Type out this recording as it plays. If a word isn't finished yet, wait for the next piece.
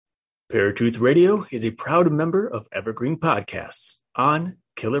Paratruth Radio is a proud member of Evergreen Podcasts on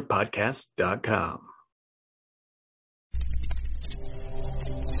KillerPodcast.com.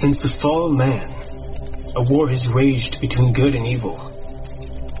 Since the fall of man, a war has raged between good and evil.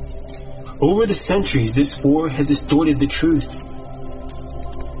 Over the centuries, this war has distorted the truth.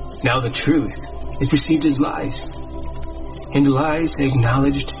 Now the truth is perceived as lies, and lies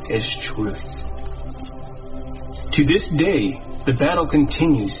acknowledged as truth. To this day, the battle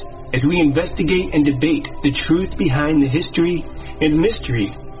continues as we investigate and debate the truth behind the history and mystery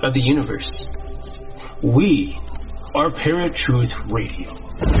of the universe. We are Paratruth Radio.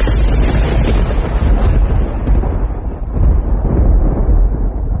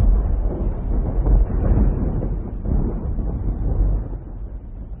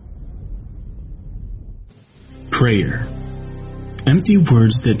 Prayer. Empty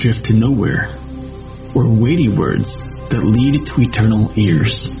words that drift to nowhere, or weighty words that lead to eternal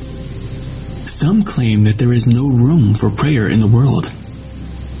ears. Some claim that there is no room for prayer in the world,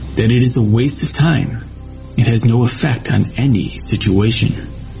 that it is a waste of time and has no effect on any situation.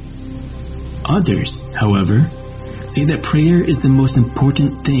 Others, however, say that prayer is the most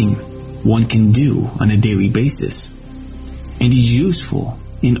important thing one can do on a daily basis and is useful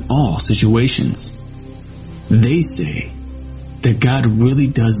in all situations. They say that God really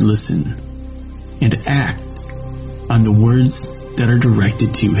does listen and act on the words that are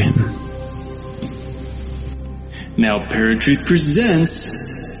directed to him. Now Paratruth presents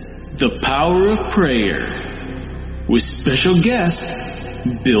The Power of Prayer with special guest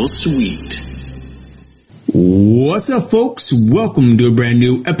Bill Sweet. What's up, folks? Welcome to a brand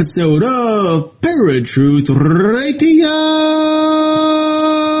new episode of Paratruth Radio.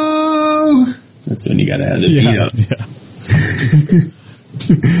 That's when you gotta have the beat up.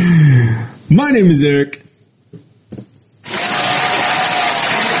 Yeah. My name is Eric.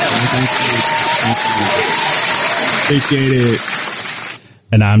 Thank you. Appreciate it.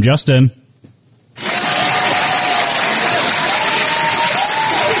 And I'm Justin.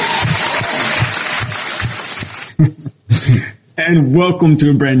 And welcome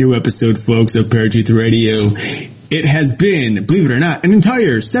to a brand new episode, folks, of Paratruth Radio. It has been, believe it or not, an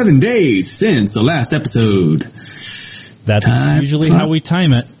entire 7 days since the last episode. That's usually how we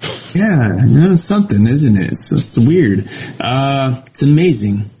time it. Yeah, something, isn't it? It's weird. It's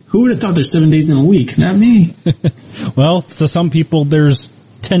amazing. Who would have thought there's 7 days in a week? Not me. Well, to some people, there's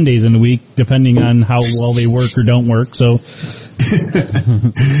 10 days in a week, depending on how well they work or don't work. So,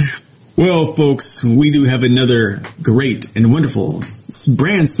 well, folks, we do have another great and wonderful,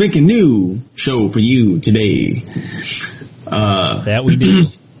 brand spanking new show for you today. That we do.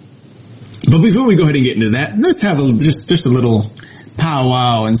 But before we go ahead and get into that, let's have just a little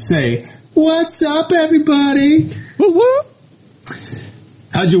powwow and say, "What's up, everybody?" Woo woo.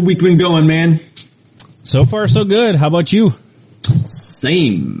 How's your week been going, man? So far, so good. How about you?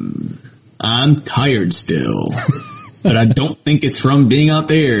 Same. I'm tired still, but I don't think it's from being out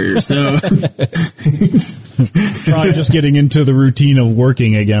there. So probably just getting into the routine of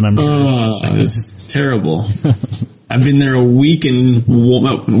working again. I'm sure. It's terrible. I've been there a week and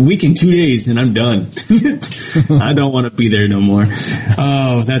 2 days, and I'm done. I don't want to be there no more.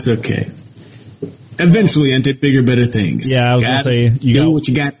 Oh, that's okay. Eventually, into bigger, better things. Yeah, I was going to say, you got what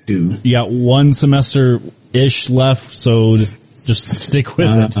you got to do. You got one semester-ish left, so just stick with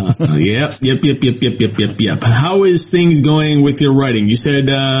it. Yep. How is things going with your writing? You said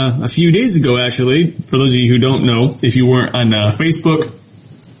a few days ago, actually, for those of you who don't know, if you weren't on Facebook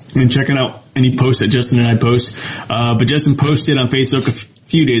and checking out any posts that Justin and I post, but Justin posted on Facebook a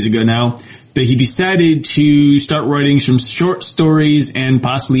few days ago now that he decided to start writing some short stories and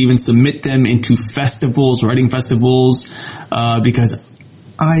possibly even submit them into festivals, writing festivals, because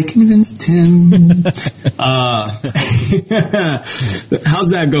I convinced him.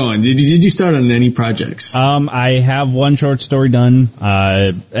 How's that going? Did you start on any projects? I have one short story done,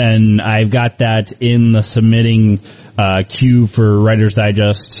 and I've got that in the submitting queue for Writer's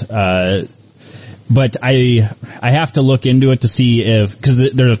Digest. But I have to look into it to see if, because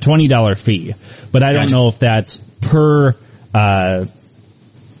there's a $20 fee, but I don't know if that's per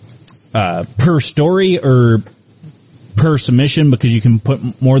story or per submission, because you can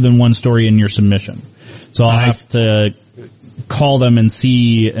put more than one story in your submission. So I'll have to call them and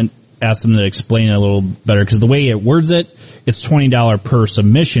see and ask them to explain it a little better, because the way it words it, it's $20 per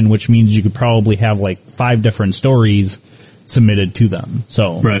submission, which means you could probably have like 5 different stories submitted to them.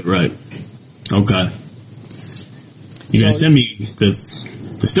 So right. Okay. You're gonna send me the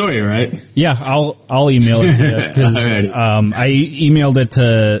story, right? Yeah, I'll email it to you. I emailed it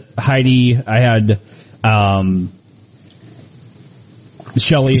to Heidi. I had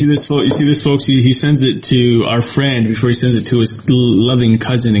Shelley. You see this, folks? He sends it to our friend before he sends it to his loving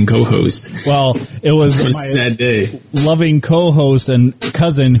cousin and co-host. Well, it was my sad day. Loving co-host and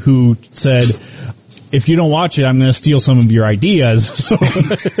cousin who said, if you don't watch it, I'm going to steal some of your ideas. So,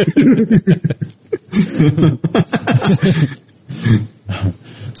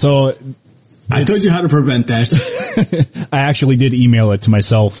 so I told you how to prevent that. I actually did email it to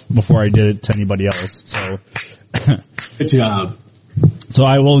myself before I did it to anybody else. So good job. So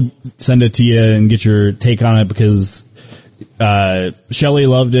I will send it to you and get your take on it, because Shelley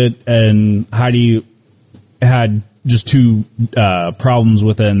loved it and Heidi had just two problems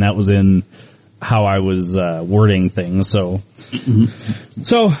with it, and that was in how I was wording things. So,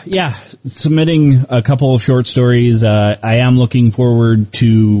 so yeah, submitting a couple of short stories. I am looking forward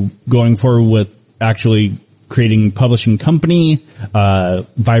to going forward with actually creating publishing company,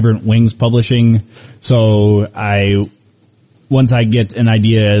 Vibrant Wings Publishing. So once I get an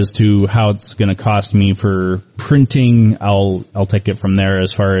idea as to how it's going to cost me for printing, I'll take it from there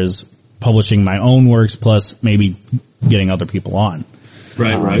as far as publishing my own works, plus maybe getting other people on.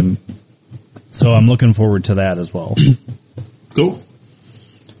 Right. So I'm looking forward to that as well. Cool.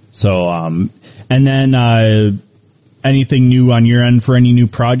 So, and then, anything new on your end for any new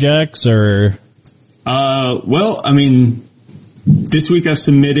projects or? Well, I mean, this week I've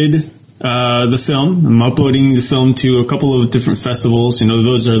submitted the film. I'm uploading the film to a couple of different festivals. You know,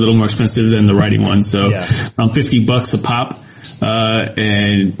 those are a little more expensive than the writing one. So around $50 a pop.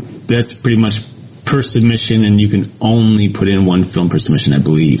 And that's pretty much per submission, and you can only put in one film per submission, I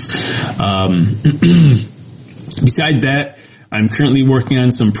believe. Beside that, I'm currently working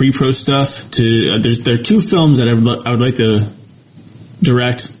on some pre-pro stuff. There are two films that I would like to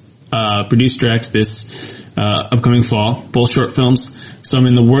produce direct this upcoming fall. Both short films. So I'm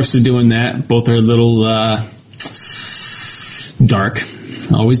in the works of doing that. Both are a little dark.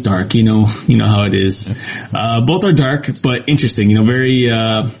 Always dark, you know how it is. Both are dark, but interesting, very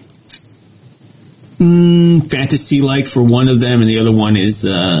fantasy-like for one of them, and the other one is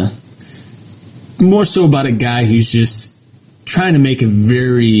more so about a guy who's just trying to make it's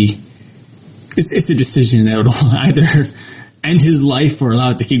a decision that will either end his life or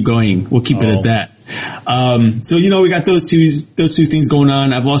allow it to keep going. We'll keep it at that. So we got those two things going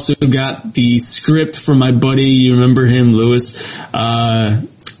on. I've also got the script from my buddy, you remember him, Lewis,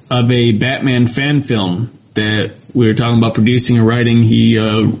 of a Batman fan film that we were talking about producing and writing. He,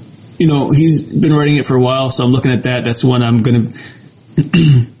 he's been writing it for a while, so I'm looking at that. That's one I'm gonna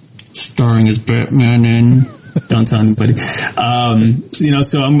starring as Batman in. Don't tell anybody.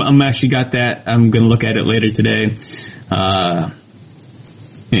 So I'm actually got that. I'm gonna look at it later today.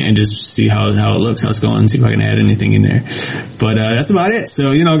 And just see how it looks, how it's going, see if I can add anything in there. But that's about it.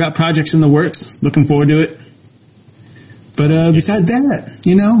 So, I got projects in the works. Looking forward to it. But besides that,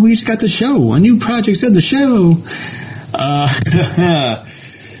 we just got the show. A new project of the show.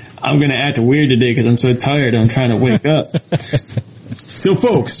 I'm going to act weird today because I'm so tired. I'm trying to wake up. So,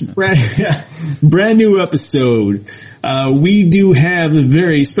 folks, brand new episode. We do have a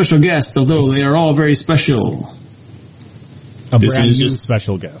very special guest, although they are all very special. A brand new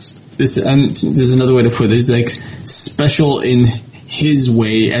special guest. This is another way to put it. This is like special in his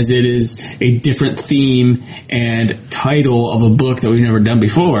way, as it is a different theme and title of a book that we've never done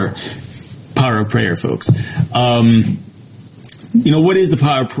before. Power of Prayer, folks. What is the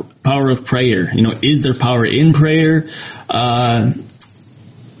power of prayer? Is there power in prayer?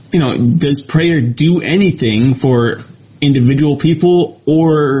 Does prayer do anything for individual people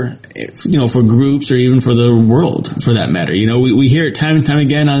or, for groups or even for the world, for that matter? We hear it time and time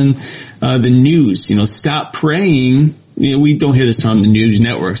again on the news, stop praying. We don't hear this from the news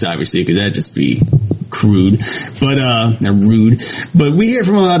networks, obviously, because that'd just be crude, but, rude. But we hear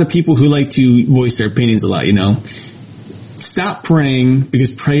from a lot of people who like to voice their opinions a lot, Stop praying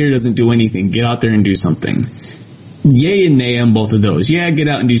because prayer doesn't do anything. Get out there and do something. Yay and nay on both of those. Yeah, get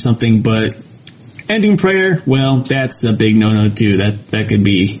out and do something, but ending prayer, well, that's a big no-no too. That could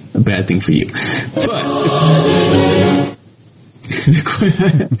be a bad thing for you. But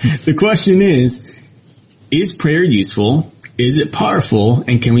the question is prayer useful? Is it powerful?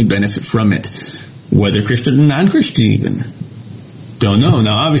 And can we benefit from it? Whether Christian or non-Christian even. Don't know.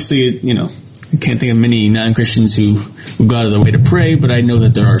 Now, obviously, I can't think of many non-Christians who go out of their way to pray, but I know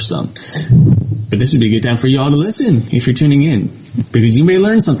that there are some. But this would be a good time for you all to listen if you're tuning in, because you may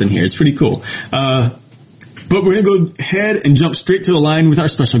learn something here. It's pretty cool. But we're going to go ahead and jump straight to the line with our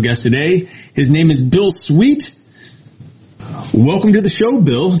special guest today. His name is Bill Sweet. Welcome to the show,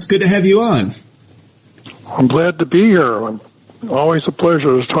 Bill. It's good to have you on. I'm glad to be here. Always a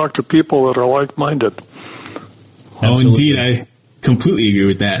pleasure to talk to people that are like-minded. Oh, indeed. completely agree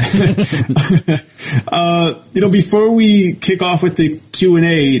with that. Before we kick off with the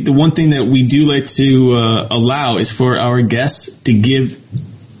Q&A, the one thing that we do like to allow is for our guests to give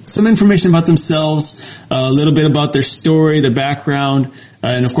some information about themselves, a little bit about their story, their background,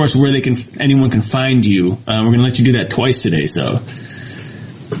 and of course where anyone can find you. We're going to let you do that twice today. So.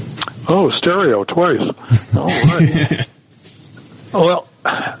 Oh, stereo twice. All right. Well,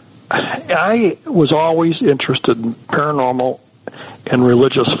 I was always interested in paranormal and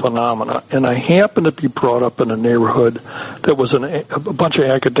religious phenomena, and I happened to be brought up in a neighborhood that was a bunch of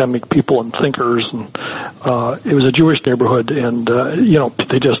academic people and thinkers, and it was a Jewish neighborhood, and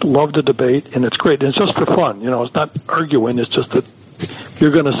they just loved to debate, and it's great. And it's just for fun, it's not arguing. It's just that if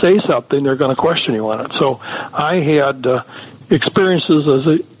you're going to say something, they're going to question you on it. So I had experiences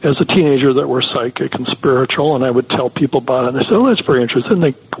as a teenager that were psychic and spiritual, and I would tell people about it, and they said, "Oh, that's very interesting." And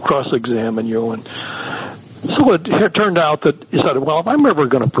they cross-examine you, and so it turned out that he said, well, if I'm ever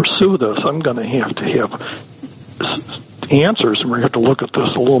going to pursue this, I'm going to have answers, and we're going to have to look at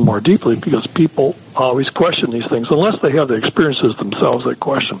this a little more deeply, because people always question these things. Unless they have the experiences themselves, they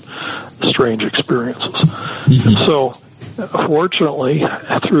question strange experiences. Mm-hmm. And so, fortunately,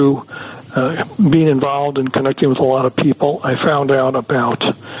 through being involved and connecting with a lot of people, I found out about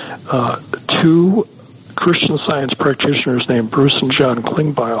two Christian Science practitioners named Bruce and John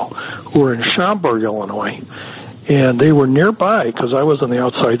Klingbeil, who were in Schaumburg, Illinois, and they were nearby because I was on the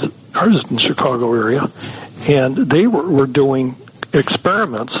outside. I was in the Chicago area, and they were doing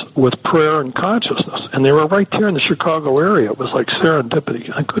experiments with prayer and consciousness, and they were right there in the Chicago area. It was like serendipity.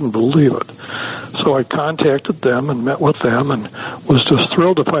 I couldn't believe it. So I contacted them and met with them, and was just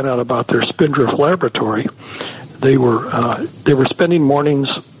thrilled to find out about their Spindrift laboratory. They were spending mornings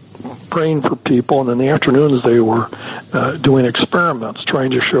praying for people, and in the afternoons they were doing experiments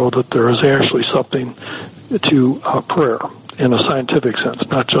trying to show that there is actually something to prayer in a scientific sense,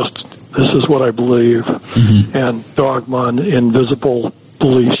 not just this is what I believe, mm-hmm. and dogma and invisible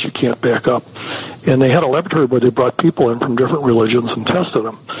beliefs you can't back up. And they had a laboratory where they brought people in from different religions and tested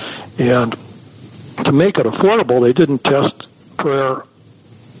them. And to make it affordable, they didn't test prayer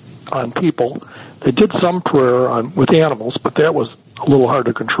on people. They did some prayer with animals, but that was a little hard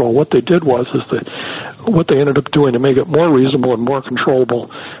to control. What they did was what they ended up doing to make it more reasonable and more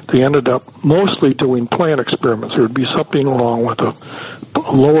controllable, they ended up mostly doing plant experiments. There would be something wrong with a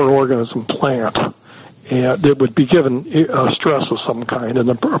lower organism plant, and it would be given stress of some kind, and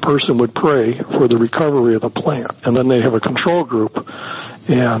a person would pray for the recovery of the plant. And then they have a control group.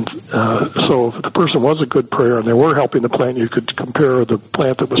 And so if the person was a good prayer and they were helping the plant, you could compare the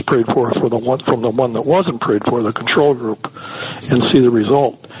plant that was prayed for the one from the one that wasn't prayed for, the control group, and see the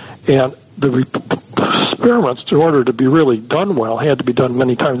result. And the experiments, in order to be really done well, had to be done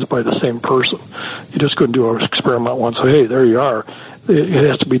many times by the same person. You just couldn't do an experiment once, so hey, there you are. It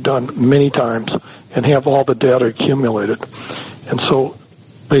has to be done many times and have all the data accumulated. And so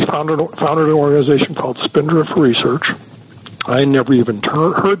they founded an organization called Spindrift Research. I never even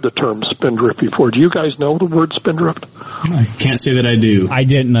heard the term Spindrift before. Do you guys know the word Spindrift? I can't say that I do. I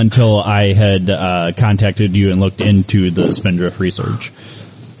didn't until I had contacted you and looked into the Spindrift Research.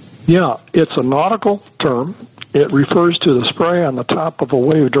 Yeah, it's a nautical term. It refers to the spray on the top of a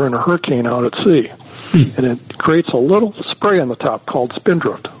wave during a hurricane out at sea. And it creates a little spray on the top called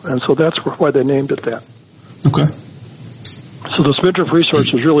Spindrift. And so that's why they named it that. Okay. So the Spindrift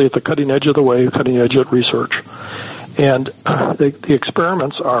Research is really at the cutting edge of the wave, cutting edge of research. And the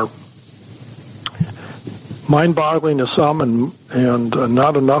experiments are mind-boggling to some and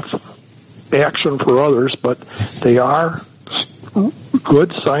not enough action for others, but they are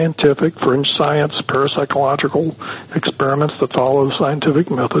good scientific, fringe science, parapsychological experiments that follow the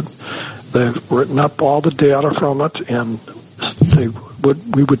scientific method. They've written up all the data from it, and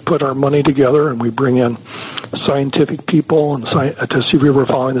we would put our money together, and we bring in scientific people and to see if we were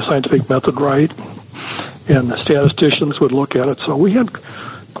following the scientific method right. And the statisticians would look at it. So we had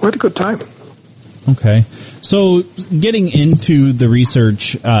quite a good time. Okay. So getting into the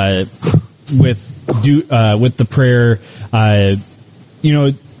research with the prayer,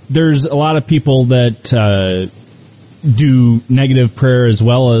 there's a lot of people that do negative prayer as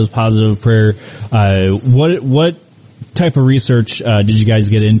well as positive prayer. What type of research did you guys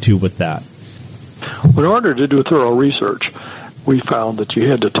get into with that? In order to do thorough research, we found that you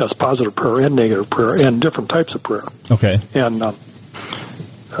had to test positive prayer and negative prayer and different types of prayer. Okay. And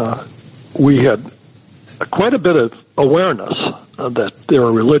we had quite a bit of awareness that there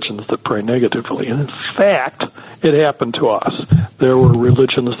are religions that pray negatively. And in fact, it happened to us. There were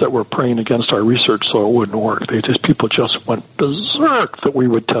religions that were praying against our research so it wouldn't work. People just went berserk that we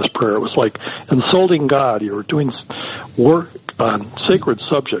would test prayer. It was like insulting God. You were doing work on sacred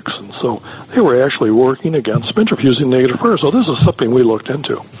subjects, and so they were actually working against Spindrift using negative prayer. So this is something we looked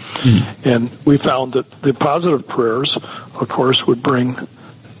into. And we found that the positive prayers, of course, would bring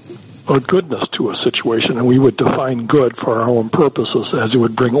a goodness to a situation, and we would define good for our own purposes as it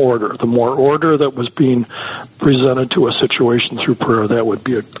would bring order. The more order that was being presented to a situation through prayer, that would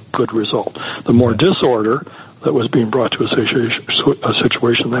be a good result. The more disorder that was being brought to a situation,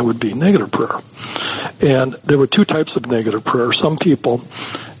 that would be negative prayer. And there were two types of negative prayer. Some people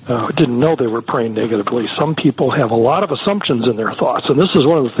didn't know they were praying negatively. Some people have a lot of assumptions in their thoughts, and this is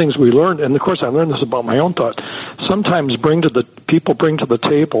one of the things we learned, and of course I learned this about my own thought. Sometimes people bring to the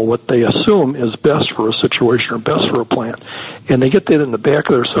table what they assume is best for a situation or best for a plan, and they get that in the back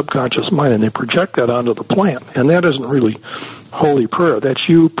of their subconscious mind, and they project that onto the plan, and that isn't really holy prayer. That's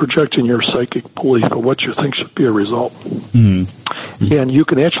you projecting your psychic belief of what you think should be a result. And you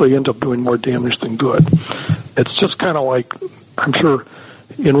can actually end up doing more damage than good. It's just kind of like, I'm sure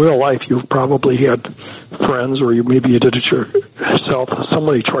in real life you've probably had friends, or maybe you did it yourself,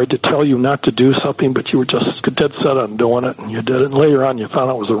 somebody tried to tell you not to do something, but you were just dead set on doing it, and you did it, and later on you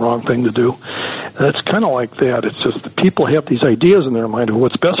found out it was the wrong thing to do. And it's kind of like that. It's just that people have these ideas in their mind of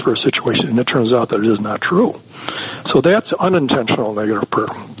what's best for a situation, and it turns out that it is not true. So that's unintentional negative prayer.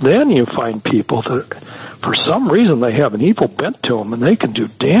 Then you find people that, for some reason, they have an evil bent to them, and they can do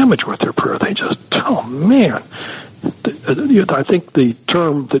damage with their prayer. They just, oh man. I think the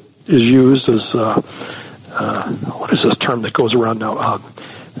term that is used is, what is this term that goes around now?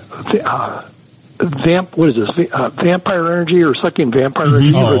 Vampire energy, or sucking vampire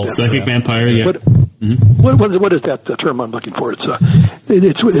energy? Oh, psychic vampire, yeah. What is that term I'm looking for?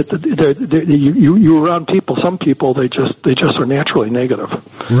 You're around people. Some people they just are naturally negative,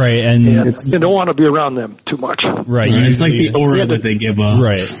 right? And you don't want to be around them too much, right? It's like the aura that they give off,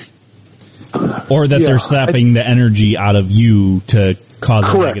 right? Or that they're sapping the energy out of you to cause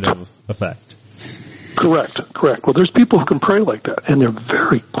a negative effect. Correct. Well, there's people who can pray like that, and they're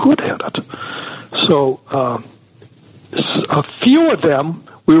very good at it. So a few of them,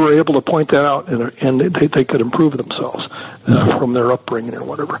 we were able to point that out, and they could improve themselves from their upbringing or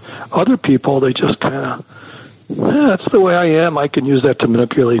whatever. Other people, they just kind of, that's the way I am. I can use that to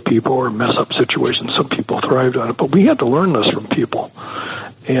manipulate people or mess up situations. Some people thrived on it, but we had to learn this from people.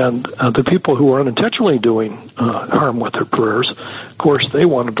 And the people who were unintentionally doing harm with their prayers, of course, they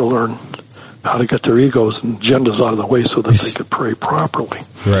wanted to learn how to get their egos and agendas out of the way so that they could pray properly.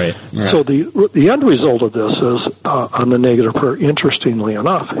 Right. So the end result of this is, on the negative prayer, interestingly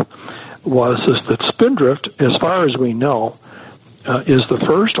enough, was that Spindrift, as far as we know, is the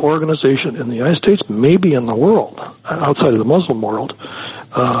first organization in the United States, maybe in the world, outside of the Muslim world,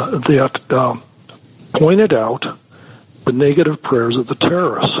 that pointed out the negative prayers of the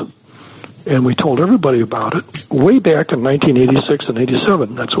terrorists. And we told everybody about it way back in 1986 and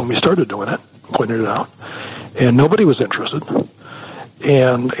 87. That's when we started doing it, pointed it out. And nobody was interested.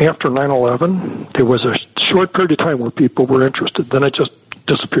 And after 9/11, there was a short period of time where people were interested. Then it just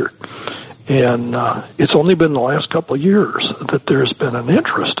disappeared. And it's only been the last couple of years that there's been an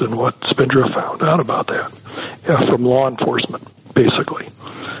interest in what Spindrift found out about that from law enforcement, basically.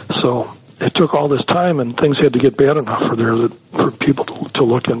 So it took all this time, and things had to get bad enough for people to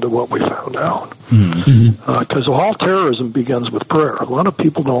look into what we found out. Because all terrorism begins with prayer. A lot of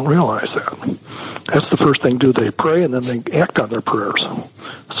people don't realize that. That's the first thing they pray, and then they act on their prayers.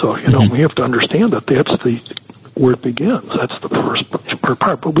 So, we have to understand that that's where it begins. That's the first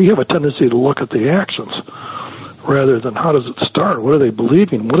part. But we have a tendency to look at the actions rather than how does it start? What are they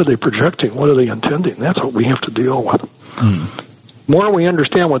believing? What are they projecting? What are they intending? That's what we have to deal with. The more we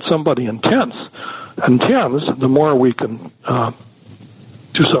understand what somebody intends, the more we can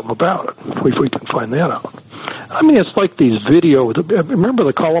do something about it, if we can find that out. I mean, it's like these remember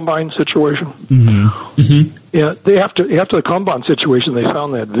the Columbine situation? Yeah, after the Columbine situation, they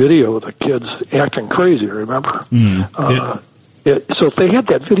found that video of the kids acting crazy, remember? So if they had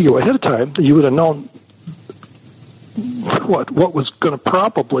that video ahead of time, you would have known what was going to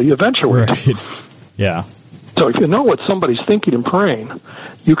probably eventuate. Right. Yeah. So if you know what somebody's thinking and praying,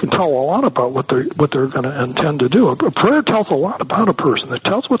 you can tell a lot about what they're going to intend to do. A prayer tells a lot about a person. It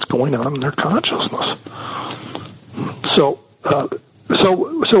tells what's going on in their consciousness. So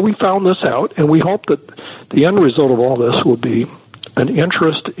we found this out, and we hope that the end result of all this will be an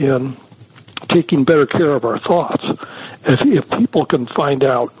interest in taking better care of our thoughts. If people can find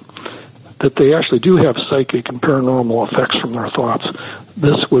out that they actually do have psychic and paranormal effects from their thoughts.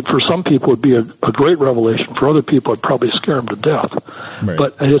 This would, for some people, would be a great revelation. For other people, it'd probably scare them to death. Right.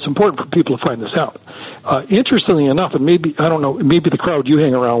 But it's important for people to find this out. Interestingly enough, and maybe, I don't know, maybe the crowd you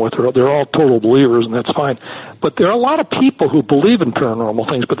hang around with, they're all total believers, and that's fine. But there are a lot of people who believe in paranormal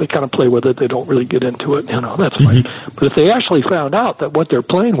things, but they kind of play with it. They don't really get into it. That's fine. But if they actually found out that what they're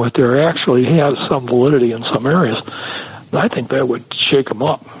playing with there actually has some validity in some areas, I think that would shake them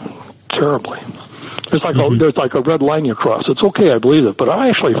up terribly. There's like a red line you cross. It's okay, I believe it, but I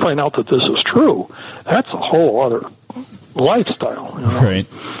actually find out that this is true. That's a whole other lifestyle. Right.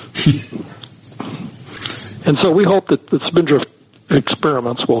 And so we hope that the Spindrift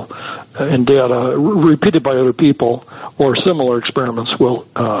experiments will, and data repeated by other people or similar experiments will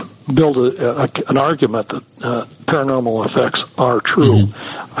build an argument that paranormal effects are true.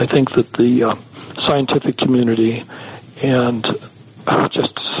 I think that the scientific community and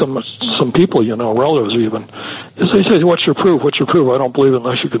just some people, relatives even, they say, what's your proof? What's your proof? I don't believe it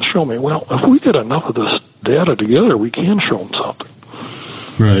unless you can show me. Well, if we get enough of this data together, we can show them something.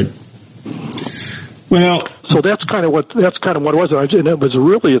 Right. Well, so that's kind of what it was, and it was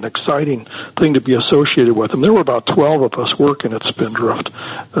really an exciting thing to be associated with. And there were about 12 of us working at Spindrift,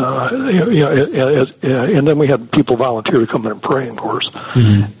 and then we had people volunteer to come in and pray, of course.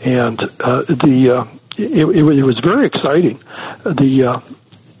 And it was very exciting. The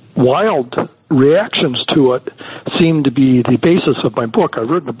wild reactions to it seemed to be the basis of my book. I've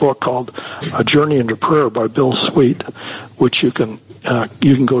written a book called A Journey into Prayer by Bill Sweet, which you can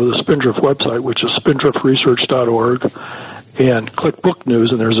go to the Spindrift website, which is spindriftresearch.org, and click book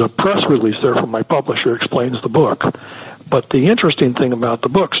news, and there's a press release there from my publisher explains the book. But the interesting thing about the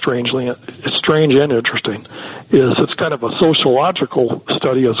book, strange and interesting, is it's kind of a sociological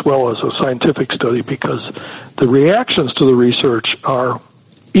study as well as a scientific study, because the reactions to the research are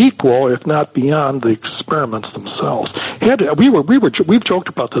equal, if not beyond, the experiments themselves. We've joked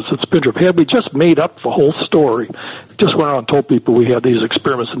about this at Spindrift. Had we just made up the whole story, just went around and told people we had these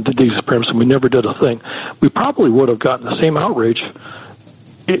experiments and did these experiments and we never did a thing, we probably would have gotten the same outrage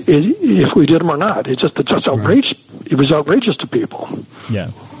if we did them or not. It's just outrage. It was outrageous to people.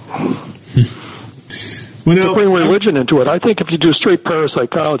 Yeah. To bring religion into it, I think if you do straight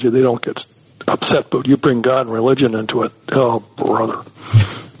parapsychology, they don't get upset, but you bring God and religion into it, oh, brother.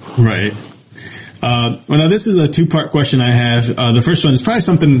 Right. Well, now this is a two-part question I have. The first one is probably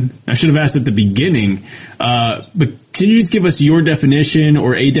something I should have asked at the beginning. But can you just give us your definition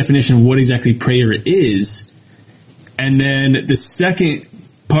or a definition of what exactly prayer is? And then the second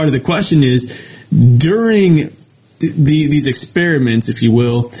part of the question is, during these experiments, if you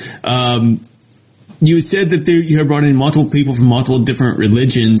will, you said that you had brought in multiple people from multiple different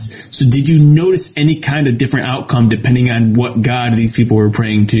religions. So did you notice any kind of different outcome depending on what God these people were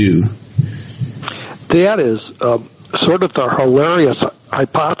praying to? That is sort of the hilarious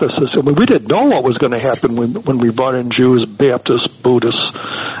hypothesis. I mean, we didn't know what was going to happen when we brought in Jews, Baptists, Buddhists.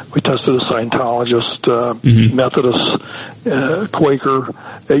 We tested a Scientologist, Methodist, Quaker.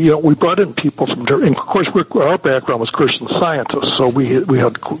 We brought in people from, and of course, our background was Christian Scientists, so we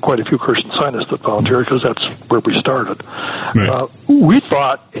had quite a few Christian Scientists that volunteered because that's where we started. Right. We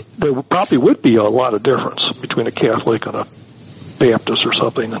thought there probably would be a lot of difference between a Catholic and a Baptist or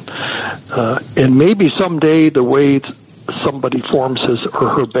something, and maybe someday the way somebody forms his or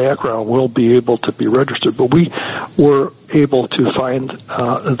her background will be able to be registered. But we were able to find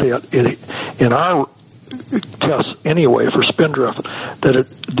that in our tests anyway for Spindrift, that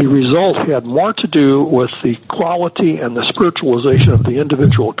the result had more to do with the quality and the spiritualization of the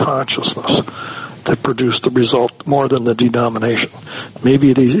individual consciousness that produced the result more than the denomination.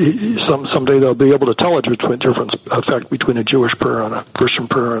 Maybe someday they'll be able to tell a difference effect between a Jewish prayer and a Christian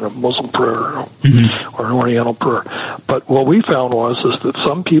prayer and a Muslim prayer or an Oriental prayer. But what we found is that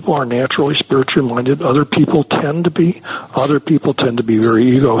some people are naturally spiritually minded. Other people tend to be very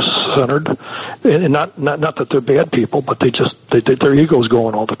ego-centered, and not that they're bad people, but their ego's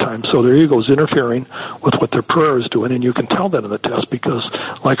going all the time. So their ego's interfering with what their prayer is doing, and you can tell that in the test because,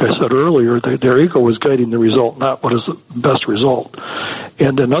 like I said earlier, their ego is guiding the result, not what is the best result.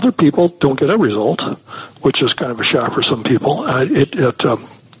 And then other people don't get a result, which is kind of a shock for some people. It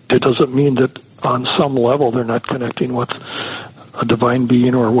doesn't mean that on some level they're not connecting with a divine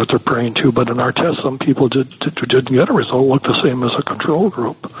being or what they're praying to, but in our test, some people didn't get a result, looked the same as a control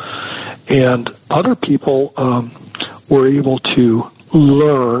group. And other people were able to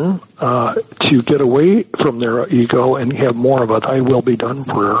learn to get away from their ego and have more of a "Thy will be done"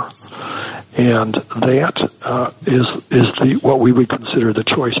 prayer. And that is what we would consider the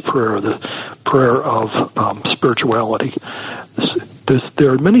choice prayer, the prayer of spirituality.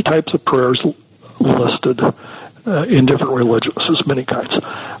 there are many types of prayers listed in different religions. There's many kinds.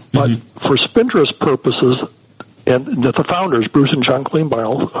 But for Spindrift's purposes, and the founders, Bruce and John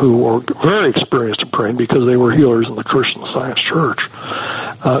Klingbeil, who were very experienced in praying because they were healers in the Christian Science Church,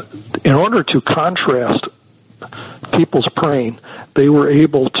 in order to contrast people's praying, they were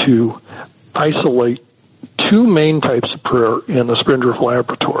able to isolate two main types of prayer in the Spindrift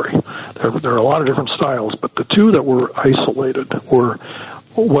laboratory. There are a lot of different styles, but the two that were isolated were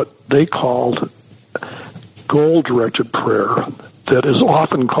what they called goal-directed prayer, that is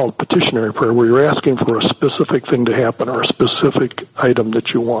often called petitionary prayer, where you're asking for a specific thing to happen or a specific item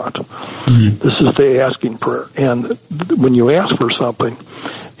that you want. This is the asking prayer. And when you ask for something,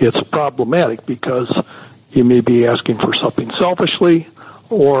 it's problematic because you may be asking for something selfishly,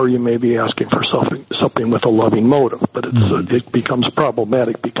 or you may be asking for something with a loving motive. But it becomes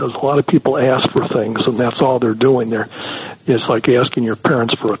problematic because a lot of people ask for things, and that's all they're doing. It's like asking your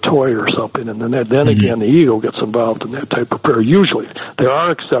parents for a toy or something, and then again the ego gets involved in that type of prayer. Usually, there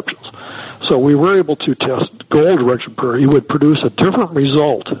are exceptions. So we were able to test goal-directed prayer. You would produce a different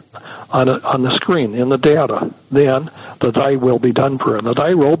result on the screen in the data than the "Thy will be done" prayer. And the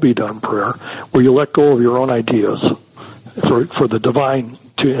 "Thy will be done" prayer, where you let go of your own ideas for the divine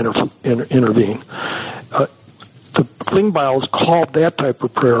to intervene. The Klingbeils called that type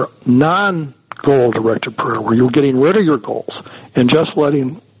of prayer non-goal-directed prayer, where you're getting rid of your goals and just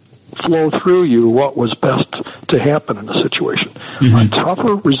letting flow through you what was best to happen in the situation. A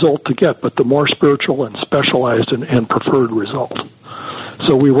tougher result to get, but the more spiritual and specialized and preferred result.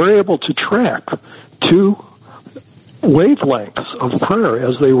 So we were able to track two wavelengths of prayer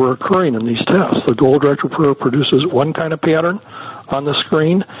as they were occurring in these tests. The goal-directed prayer produces one kind of pattern on the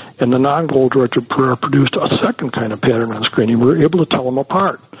screen, and the non-goal-directed prayer produced a second kind of pattern on the screen, and we were able to tell them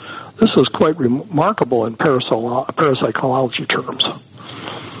apart. This is quite remarkable in parapsychology terms.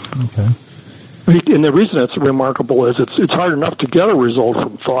 Okay. And the reason it's remarkable is it's hard enough to get a result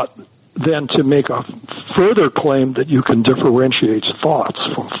from thought than to make a further claim that you can differentiate thoughts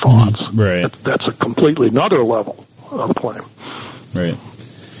from thoughts. Right. That's a completely another level of claim. Right.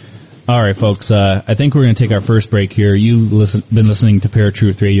 All right, folks. I think we're going to take our first break here. You've been listening to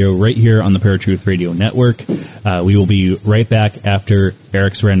Paratruth Radio right here on the Paratruth Radio Network. We will be right back after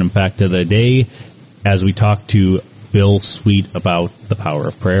Eric's Random Fact of the Day as we talk to Bill Sweet about the power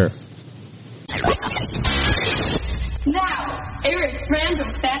of prayer. Now, Eric's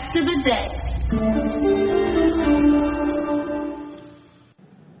Random Fact of the Day.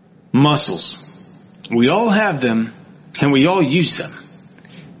 Muscles. We all have them, and we all use them.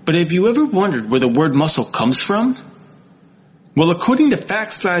 But have you ever wondered where the word muscle comes from? Well, according to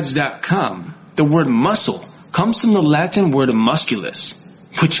FactSlides.com, the word muscle comes from the Latin word musculus,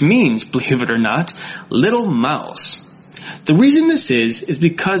 which means, believe it or not, little mouse. The reason this is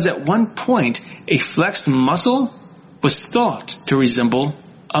because at one point, a flexed muscle was thought to resemble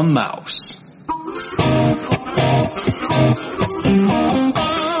a mouse.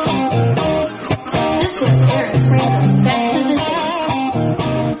 This was Eric's Random Fact of the Day.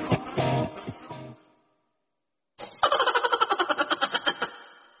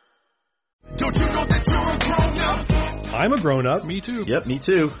 Don't you know that you're a grown-up? I'm a grown-up. Me too. Yep, me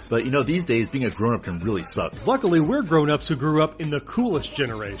too. But these days being a grown-up can really suck. Luckily, we're grown-ups who grew up in the coolest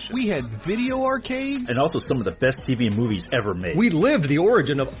generation. We had video arcades. And also some of the best TV and movies ever made. We lived the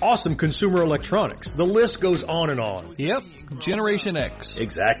origin of awesome consumer electronics. The list goes on and on. Yep, Generation X.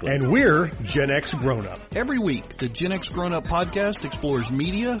 Exactly. And we're Gen X grown-up. Every week, the Gen X Grown Up podcast explores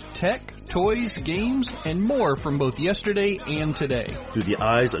media, tech, toys, games, and more from both yesterday and today. Through the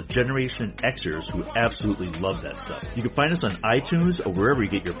eyes of Generation Xers who absolutely love that stuff. You can find us on iTunes or wherever you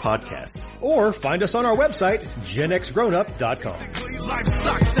get your podcasts. Or find us on our website, genxgrownup.com.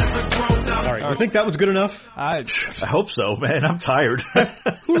 All right, you think that was good enough? I hope so, man. I'm tired.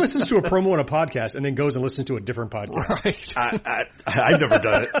 Who listens to a promo on a podcast and then goes and listens to a different podcast? Right. I've never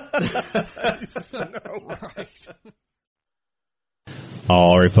done it. Right.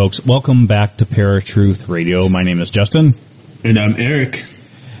 All right, folks. Welcome back to Paratruth Radio. My name is Justin. And I'm Eric.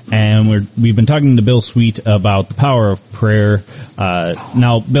 And we've been talking to Bill Sweet about the power of prayer.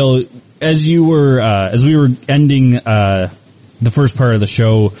 Now, Bill, as we were ending the first part of the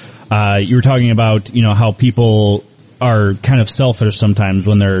show, you were talking about how people are kind of selfish sometimes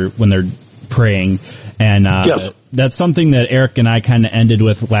when they're praying, and Yes. That's something that Eric and I kind of ended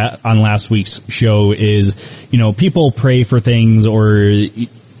with on last week's show. Is people pray for things or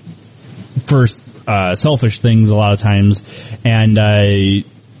for selfish things a lot of times, and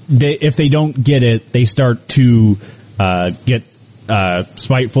if they don't get it, they start to get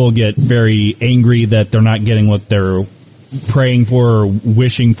spiteful, get very angry that they're not getting what they're praying for or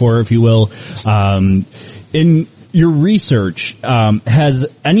wishing for, if you will. In your research, has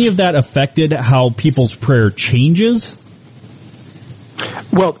any of that affected how people's prayer changes?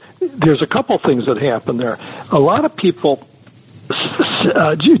 Well, there's a couple things that happen there. A lot of people,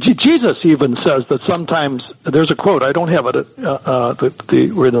 Jesus even says that sometimes, there's a quote, I don't have it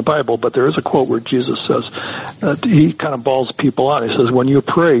in the Bible, but there is a quote where Jesus says, he kind of balls people out. He says, when you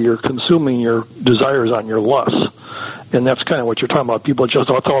pray, you're consuming your desires on your lusts. And that's kind of what you're talking about. People that's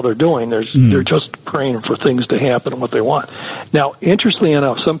all they're doing. They're just praying for things to happen and what they want. Now, interestingly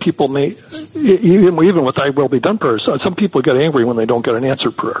enough, some people may, even with I will be done prayers, some people get angry when they don't get an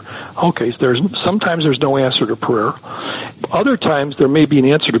answered prayer. Okay, sometimes there's no answer to prayer. Other times there may be an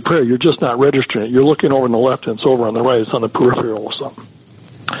answer to prayer. You're just not registering it. You're looking over on the left and it's over on the right. It's on the peripheral or something.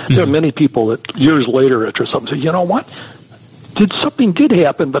 There are many people that years later after something say, you know what? Something did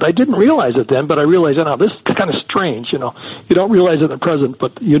happen, but I didn't realize it then, but I realized now this is kind of strange, You don't realize it in the present,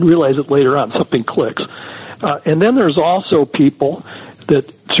 but you realize it later on. Something clicks. And then there's also people that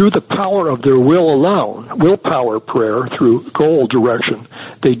through the power of their will alone, willpower prayer through goal direction,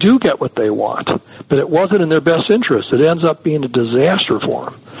 they do get what they want, but it wasn't in their best interest. It ends up being a disaster for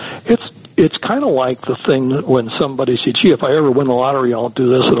them. It's kind of like the thing that when somebody says, gee, if I ever win the lottery, I'll do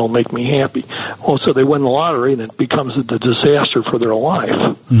this, it'll make me happy. Well, so they win the lottery and it becomes a disaster for their life.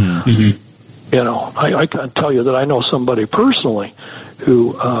 Mm-hmm. I can tell you that I know somebody personally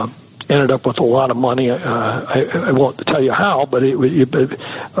who ended up with a lot of money. I won't tell you how, but it was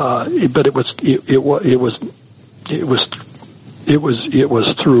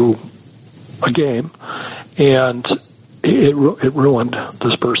through a game, and it ruined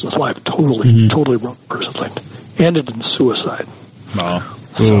this person's life. Totally ruined the person's life. Ended in suicide. Wow.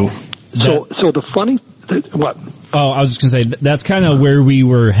 So the funny, what? Oh, I was just going to say, that's kind of where we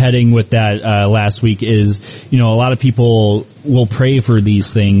were heading with that last week is, a lot of people will pray for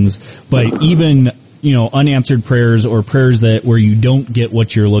these things, but even, unanswered prayers or prayers where you don't get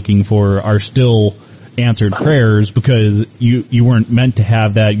what you're looking for are still answered prayers because you weren't meant to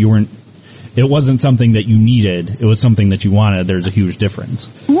have that. It wasn't something that you needed. It was something that you wanted. There's a huge difference.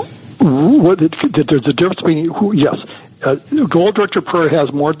 There's a difference between, yes, goal-directed prayer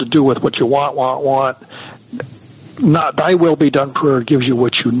has more to do with what you want. Not thy will be done prayer gives you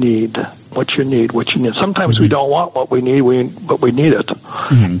what you need. Sometimes we don't want what we need, but we need it.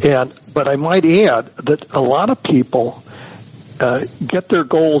 Mm-hmm. But I might add that a lot of people get their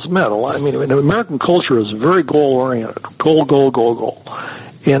goals met. American culture is very goal-oriented. Goal.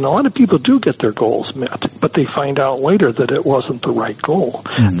 And a lot of people do get their goals met, but they find out later that it wasn't the right goal.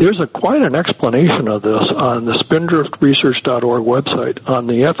 Mm-hmm. There's quite an explanation of this on the spindriftresearch.org website. On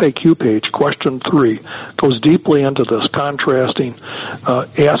the FAQ page, question 3 goes deeply into this, contrasting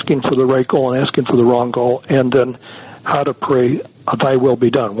asking for the right goal and asking for the wrong goal, and then how to pray, thy will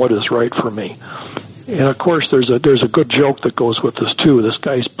be done, what is right for me. And of course, there's a good joke that goes with this too. This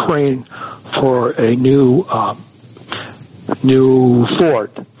guy's praying for a new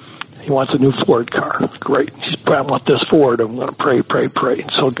Ford. He wants a new Ford car. Great. He's, I want this Ford. I'm going to pray.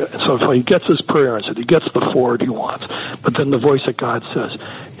 So he gets his prayer answered. He gets the Ford he wants. But then the voice of God says,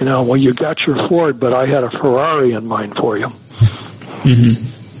 well, you got your Ford, but I had a Ferrari in mind for you.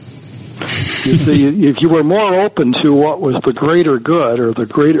 Mm-hmm. You see, if you were more open to what was the greater good or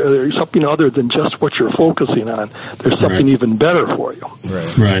something other than just what you're focusing on, there's something even better for you.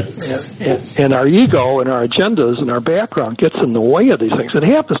 Right. And our ego and our agendas and our background gets in the way of these things. It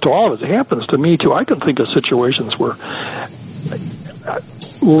happens to all of us. It happens to me too. I can think of situations where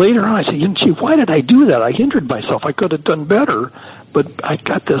later on I say, gee, why did I do that? I hindered myself. I could have done better. But I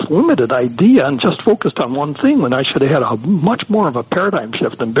got this limited idea and just focused on one thing when I should have had a much more of a paradigm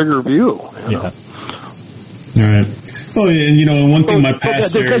shift and bigger view. Yeah. All right. Oh, and one thing my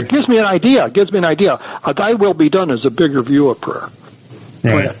pastor... It gives me an idea. Thy will be done is a bigger view of prayer.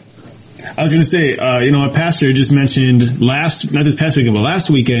 Right. I was going to say, my pastor just mentioned not this past weekend, but last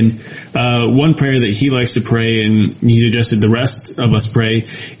weekend, one prayer that he likes to pray, and he suggested the rest of us pray,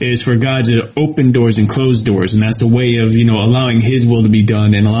 is for God to open doors and close doors. And that's a way of, allowing his will to be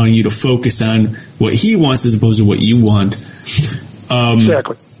done and allowing you to focus on what he wants as opposed to what you want.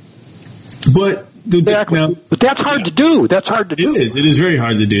 Exactly. But that's hard to do. It is very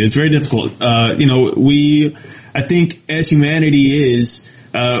hard to do. It's very difficult. I think as humanity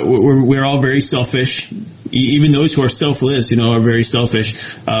we're all very selfish. Even those who are selfless, are very selfish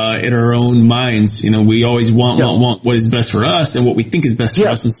in our own minds. We always want what is best for us and what we think is best for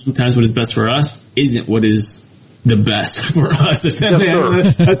us, and sometimes what is best for us isn't what is the best for us.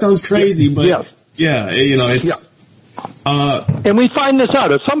 That sounds crazy, but it's. And we find this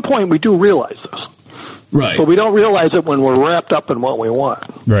out. At some point we do realize this. Right. But we don't realize it when we're wrapped up in what we want.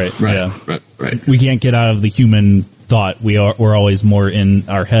 Right. Right. Yeah. Right. We can't get out of the human thought. We're always more in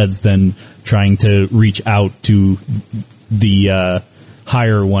our heads than trying to reach out to the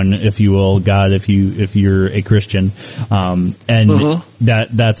higher one, if you will, God, if you're a Christian.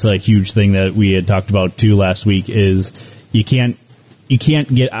 That's a huge thing that we had talked about too last week, is you can't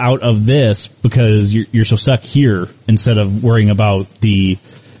get out of this because you're so stuck here instead of worrying about the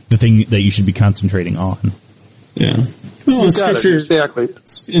thing that you should be concentrating on. Yeah. Well, exactly.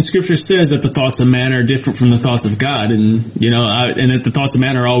 In Scripture says that the thoughts of man are different from the thoughts of God, and that the thoughts of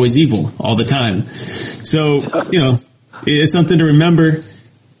man are always evil all the time. So, it's something to remember.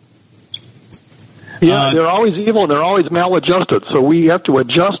 Yeah, they're always evil and they're always maladjusted. So we have to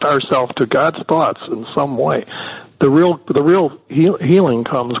adjust ourselves to God's thoughts in some way. The real healing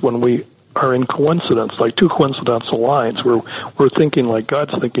comes when we are in coincidence, like two coincidental lines, where we're thinking like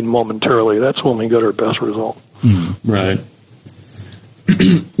God's thinking momentarily. That's when we get our best result. Right.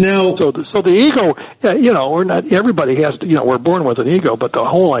 Now, so the ego, we're not. Everybody has to. We're born with an ego, but the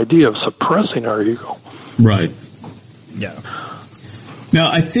whole idea of suppressing our ego. Right. Yeah.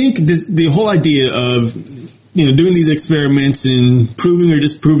 Now, I think the whole idea of doing these experiments and proving or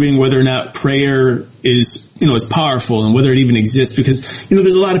disproving whether or not prayer is powerful and whether it even exists, because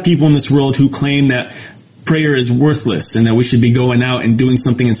there's a lot of people in this world who claim that prayer is worthless and that we should be going out and doing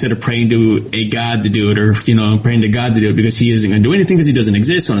something instead of praying to a God to do it, or praying to God to do it because he isn't going to do anything because he doesn't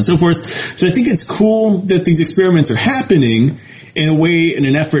exist, so on and so forth. So I think it's cool that these experiments are happening in a way, in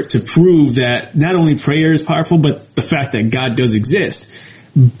an effort to prove that not only prayer is powerful, but the fact that God does exist.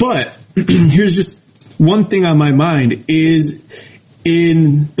 But here's just one thing on my mind is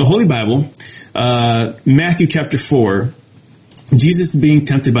in the Holy Bible, Matthew chapter 4, Jesus being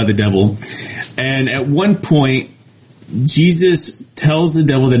tempted by the devil. And at one point, Jesus tells the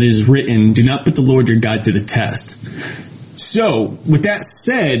devil that it is written, do not put the Lord your God to the test. So with that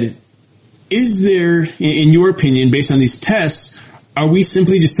said, is there, in your opinion, based on these tests, are we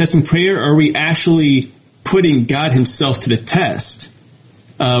simply just testing prayer, or are we actually putting God himself to the test?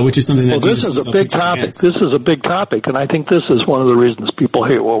 Which is something that this is a big topic. This is a big topic, and I think this is one of the reasons people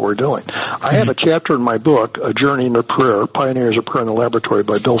hate what we're doing. I have a chapter in my book, A Journey into Prayer, Pioneers of Prayer in the Laboratory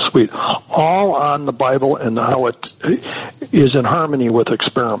by Bill Sweet, all on the Bible and how it is in harmony with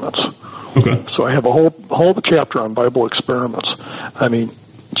experiments. Okay. So I have a whole chapter on Bible experiments. I mean,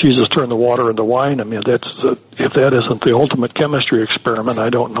 Jesus turned the water into wine. I mean, if that isn't the ultimate chemistry experiment, I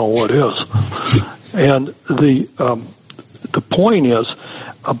don't know what is. And the point is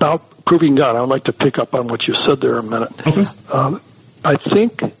about proving God. I would like to pick up on what you said there a minute. Okay. I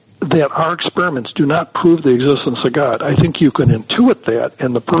think that our experiments do not prove the existence of God. I think you can intuit that,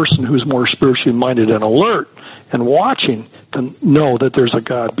 and the person who's more spiritually minded and alert and watching can know that there's a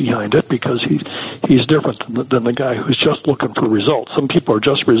God behind it, because he's different than the guy who's just looking for results. Some people are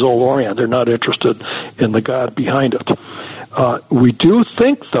just result-oriented. They're not interested in the God behind it. We do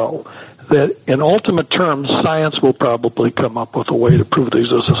think, though, that in ultimate terms, science will probably come up with a way to prove the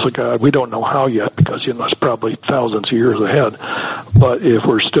existence of God. We don't know how yet, because it's probably thousands of years ahead. But if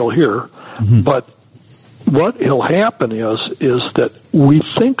we're still here, but what will happen is that we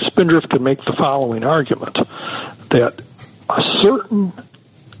think Spindrift can make the following argument, that a certain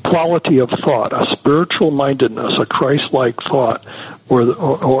quality of thought, a spiritual mindedness, a Christ-like thought, or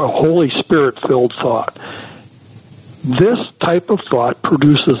a Holy Spirit-filled thought, this type of thought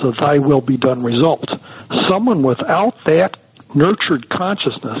produces a thy will be done result. Someone without that nurtured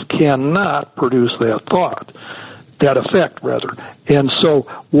consciousness cannot produce that thought, that effect rather. And so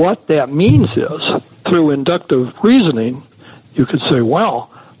what that means is, through inductive reasoning, you could say,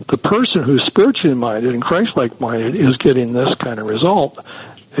 well, the person who's spiritually minded and Christ-like minded is getting this kind of result.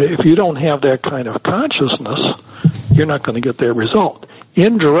 If you don't have that kind of consciousness, you're not going to get that result.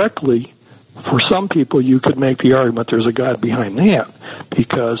 Indirectly, for some people, you could make the argument there's a God behind that,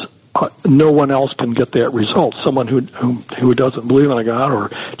 because no one else can get that result. Someone who doesn't believe in a God, or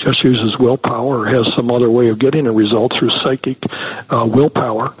just uses willpower, or has some other way of getting a result through psychic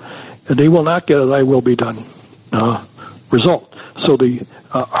willpower, they will not get a thy will be done result. So the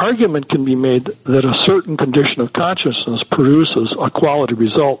argument can be made that a certain condition of consciousness produces a quality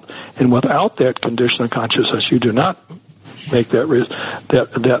result, and without that condition of consciousness, you do not make that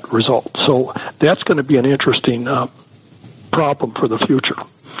result. So that's going to be an interesting problem for the future.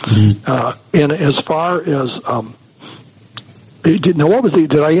 And as far as what was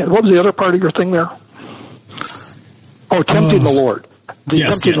the other part of your thing there? Oh, tempting the Lord.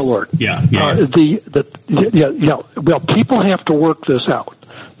 Tempting the Lord. Well, people have to work this out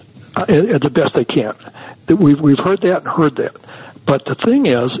the best they can. We've heard that and heard that. But the thing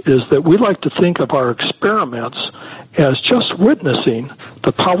is that we like to think of our experiments as just witnessing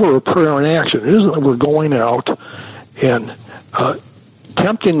the power of prayer in action. It isn't that we're going out and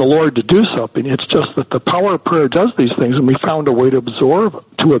tempting the Lord to do something. It's just that the power of prayer does these things, and we found a way to observe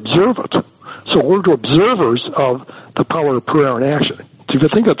it. So we're observers of the power of prayer in action. So if you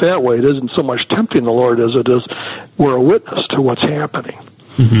think of it that way, it isn't so much tempting the Lord as it is we're a witness to what's happening.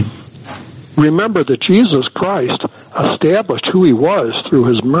 Mm-hmm. Remember that Jesus Christ established who he was through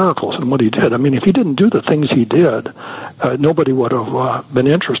his miracles and what he did. I mean, if he didn't do the things he did, nobody would have been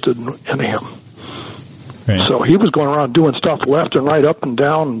interested in him. Right. So he was going around doing stuff left and right, up and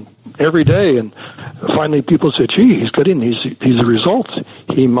down every day, and finally people said, gee, he's getting these results.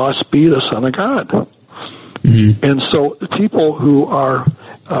 He must be the Son of God. Mm-hmm. And so people who are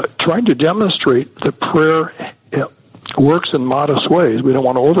trying to demonstrate that prayer works in modest ways, we don't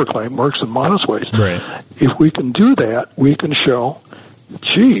want to overclaim, works in modest ways. Right. If we can do that, we can show,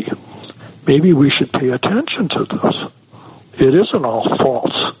 gee, maybe we should pay attention to this. It isn't all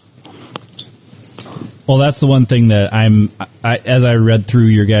false. Well, that's the one thing that as I read through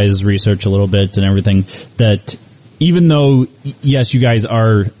your guys' research a little bit and everything, that even though, yes, you guys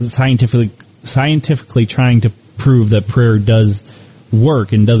are scientifically trying to prove that prayer does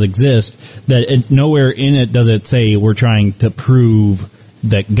work and does exist, that nowhere in it does it say we're trying to prove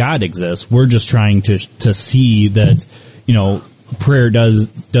that God exists. We're just trying to see that, prayer does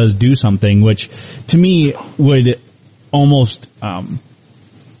do something, which to me would almost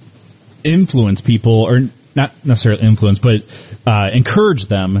influence people, or not necessarily influence, but encourage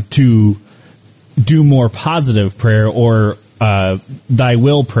them to do more positive prayer or thy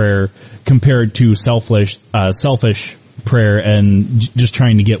will prayer compared to selfish prayer and just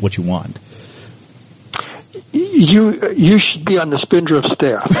trying to get what you want. You should be on the Spindrift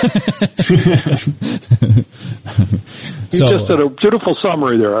staff. You just did a beautiful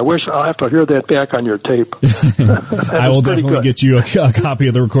summary there. I wish I'll have to hear that back on your tape. I will definitely get you a copy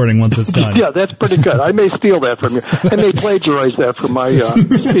of the recording once it's done. Yeah, that's pretty good. I may steal that from you. I may plagiarize that from my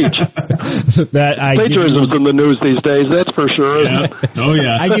speech. Plagiarism's in the news these days, that's for sure. Yeah. Oh,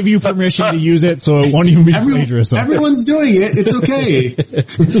 yeah. I give you permission to use it, so it won't even be plagiarism. Everyone's doing it. It's okay.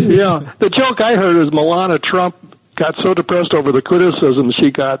 Yeah. The joke I heard is Melania Trump got so depressed over the criticism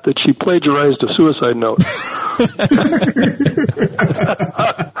she got that she plagiarized a suicide note.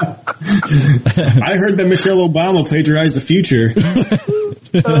 I heard that Michelle Obama plagiarized the future.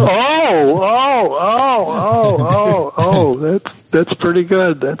 That's pretty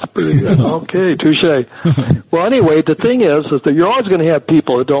good. That's pretty good. Okay, touche. Well, anyway, the thing is that you're always going to have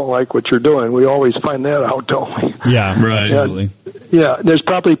people that don't like what you're doing. We always find that out, don't we? Yeah, right. Yeah, there's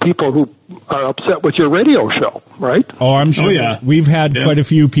probably people who are upset with your radio show, right? Oh, I'm sure. Oh, yeah. We've had quite a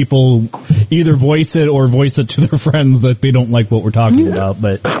few people either voice it or voice it to their friends that they don't like what we're talking about,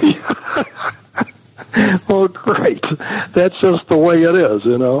 but... Well, great. That's just the way it is,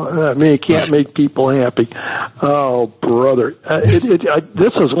 I mean, you can't make people happy. Oh, brother. This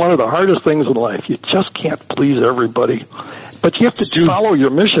is one of the hardest things in life. You just can't please everybody. But you have to follow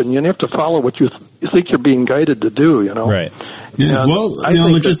your mission. You have to follow what you think you're being guided to do, Right. Yeah,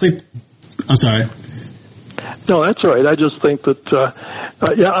 I'm sorry. No, that's all right. I just think that,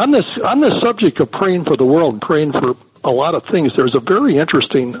 on this subject of praying for the world and praying for a lot of things, there's a very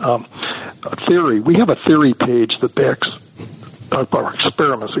interesting theory. We have a theory page that backs up our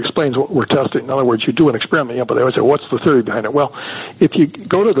experiments, explains what we're testing. In other words, you do an experiment, but they always say, what's the theory behind it? Well, if you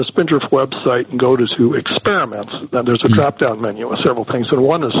go to the Spindrift website and go to experiments, then there's a drop-down menu with several things, and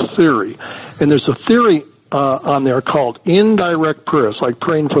one is theory. And there's a theory on there called indirect prayers, like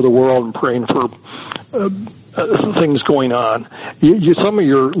praying for the world and praying for things going on. Some of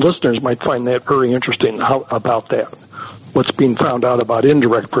your listeners might find that very interesting. How about that? What's being found out about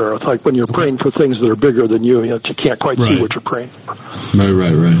indirect prayer? It's like when you're praying for things that are bigger than you, you can't quite see what you're praying for.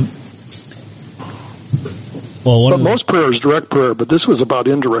 Right. But most prayer is direct prayer, but this was about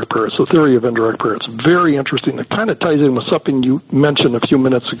indirect prayer. It's the theory of indirect prayer. It's very interesting. It kind of ties in with something you mentioned a few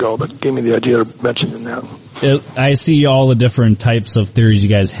minutes ago that gave me the idea of mentioning that. I see all the different types of theories you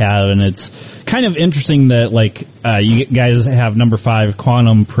guys have, and it's kind of interesting that, you guys have number 5,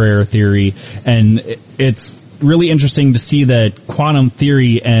 quantum prayer theory, and it's really interesting to see that quantum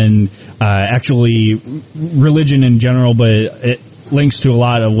theory and actually religion in general, but it links to a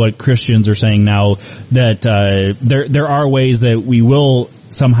lot of what Christians are saying now, that there are ways that we will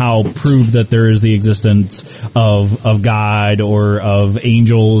somehow prove that there is the existence of God or of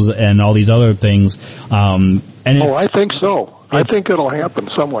angels and all these other things. I think so. I think it'll happen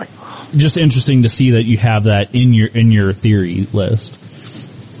some way. Just interesting to see that you have that in your theory list.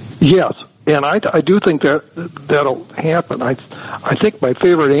 Yes. And I do think that'll happen. I think my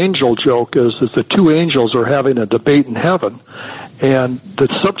favorite angel joke is the two angels are having a debate in heaven, and the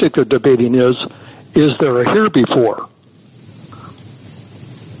subject of debating is there a here before?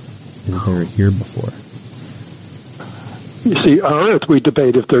 Is there a here before? You see, on earth we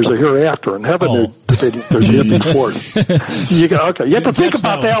debate if there's a hereafter. In heaven, they're debating if there's a here before. You have to think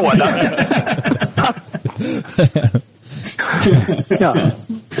about that one. Yeah.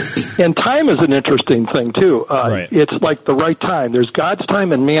 And time is an interesting thing, too. Right. It's like the right time. There's God's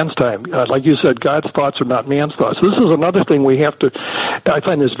time and man's time. Like you said, God's thoughts are not man's thoughts. This is another thing we have to, I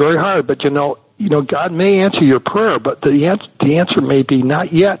find this very hard, but God may answer your prayer, but the answer may be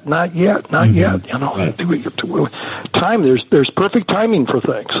not yet. Time, there's perfect timing for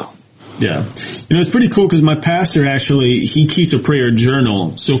things. Yeah. It's pretty cool because my pastor actually, he keeps a prayer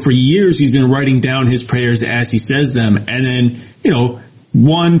journal. So for years he's been writing down his prayers as he says them. And then,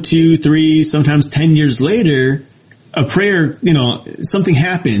 1, 2, 3, sometimes 10 years later, a prayer, something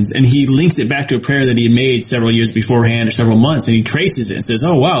happens and he links it back to a prayer that he had made several years beforehand or several months, and he traces it and says,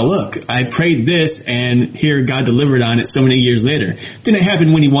 oh wow, look, I prayed this and here God delivered on it so many years later. Didn't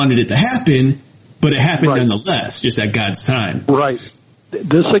happen when he wanted it to happen, but it happened nonetheless, just at God's time. Right.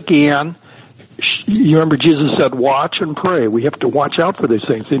 This again, you remember Jesus said, watch and pray. We have to watch out for these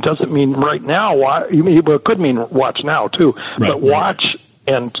things. It doesn't mean right now. It could mean watch now too, but watch.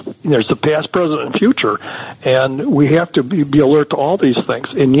 And there's the past, present, and future, and we have to be alert to all these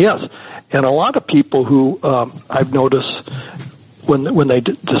things. And yes, and a lot of people who I've noticed when they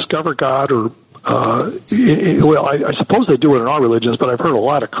discover God, or I suppose they do it in all religions, but I've heard a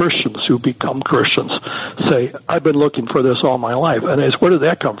lot of Christians who become Christians say, "I've been looking for this all my life," and where did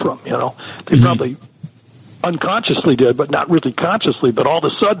that come from? They probably unconsciously did, but not really consciously, but all of a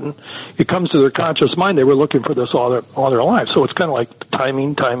sudden it comes to their conscious mind. They were looking for this all their lives. So it's kind of like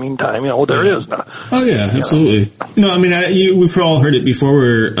timing. There it is now. Oh yeah, absolutely. We've all heard it before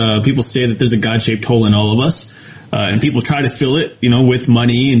where people say that there's a God-shaped hole in all of us, and people try to fill it, with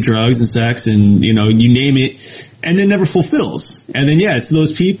money and drugs and sex and, you name it, and it never fulfills. And then, it's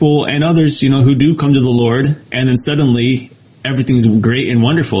those people and others, who do come to the Lord, and then suddenly everything's great and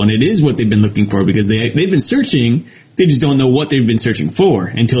wonderful, and it is what they've been looking for because they've been searching. They just don't know what they've been searching for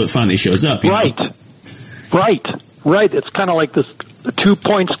until it finally shows up. Right. It's kind of like the 2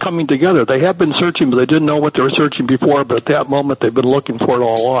 points coming together. They have been searching, but they didn't know what they were searching before, but at that moment they've been looking for it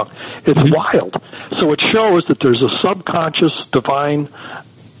all along. It's wild. So it shows that there's a subconscious divine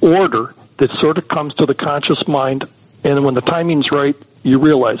order that sort of comes to the conscious mind, and when the timing's right, you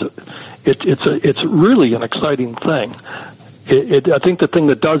realize it. It's really an exciting thing. I think the thing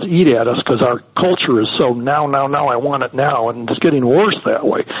that does eat at us, because our culture is so now, I want it now, and it's getting worse that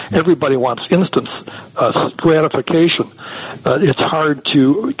way. Everybody wants instant gratification. It's hard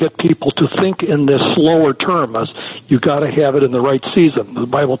to get people to think in this slower term, as you got to have it in the right season. The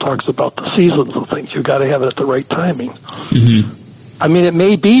Bible talks about the seasons of things. You got to have it at the right timing. Mm-hmm. It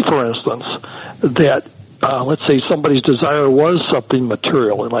may be, for instance, that let's say somebody's desire was something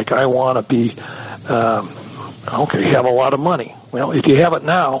material, and like I want to be. Have a lot of money. Well, if you have it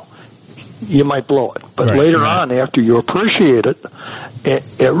now, you might blow it. But later on, after you appreciate it,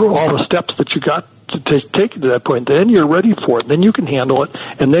 all the steps that you got to take to that point, then you're ready for it. Then you can handle it,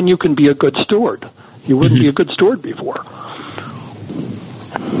 and then you can be a good steward. You wouldn't be a good steward before.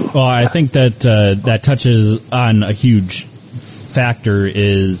 Well, I think that that touches on a huge factor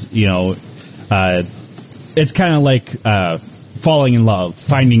is, it's kind of like falling in love,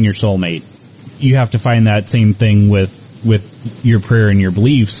 finding your soulmate. You have to find that same thing with your prayer and your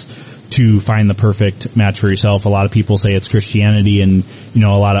beliefs to find the perfect match for yourself. A lot of people say it's Christianity, and a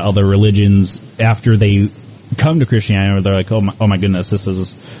lot of other religions, after they come to Christianity, they're like, oh my goodness, this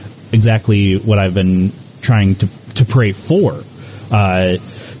is exactly what I've been trying to pray for.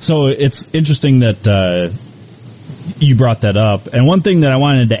 So it's interesting that you brought that up. And one thing that I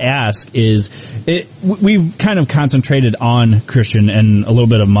wanted to ask is, we've kind of concentrated on Christian and a little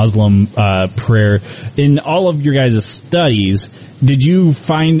bit of Muslim prayer. In all of your guys' studies, did you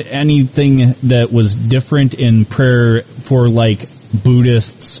find anything that was different in prayer for like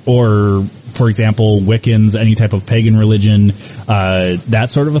Buddhists or, for example, Wiccans, any type of pagan religion, that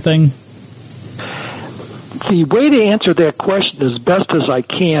sort of a thing? The way to answer that question as best as I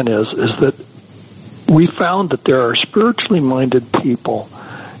can is that we found that there are spiritually minded people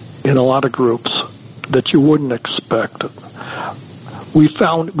in a lot of groups that you wouldn't expect. We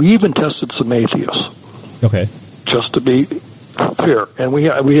even tested some atheists. Okay. Just to be fair. And we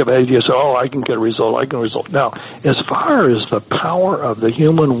have atheists, I can get a result. Now, as far as the power of the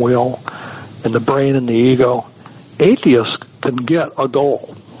human will and the brain and the ego, atheists can get a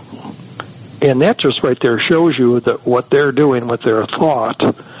goal. And that just right there shows you that what they're doing with their thought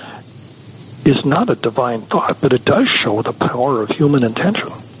is not a divine thought, but it does show the power of human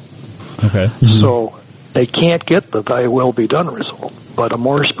intention. Okay. So they can't get the "thy will be done" result, but a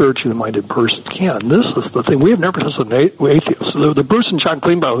more spiritually minded person can. This is the thing. We have never, as an atheist, the Bruce and John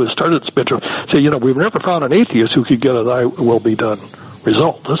Klingbeil who started Spiritual say, we've never found an atheist who could get a "thy will be done"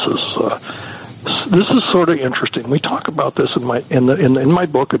 result. This is sort of interesting. We talk about this in my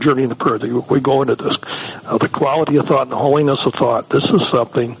book, A Journey into Prayer. We go into this, the quality of thought and the holiness of thought. This is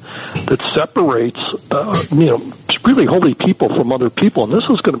something that separates, really holy people from other people, and this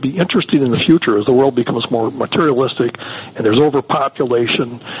is going to be interesting in the future as the world becomes more materialistic, and there's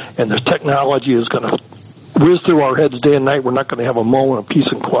overpopulation, and the technology is going to whiz through our heads day and night. We're not going to have a moment of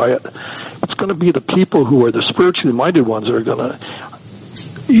peace and quiet. It's going to be the people who are the spiritually minded ones that are going to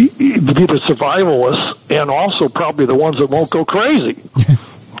be the survivalists, and also probably the ones that won't go crazy,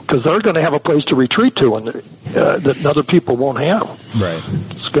 because they're going to have a place to retreat to, and that other people won't have. Right.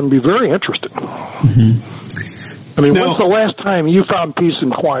 It's going to be very interesting. Mm-hmm. I mean, when's the last time you found peace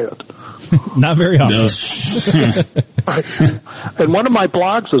and quiet? Not very often. No. And one of my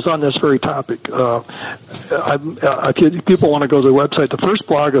blogs is on this very topic. If people want to go to the website, the first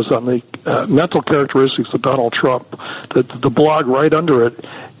blog is on the mental characteristics of Donald Trump. The blog right under it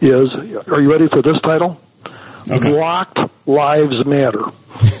is, are you ready for this title? Okay. Blocked Lives Matter.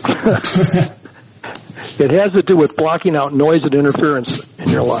 It has to do with blocking out noise and interference in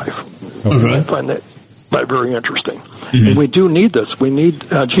your life. Okay. I find that very interesting. Mm-hmm. And we do need this. We need,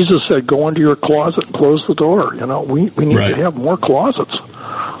 Jesus said, go into your closet and close the door. We need to have more closets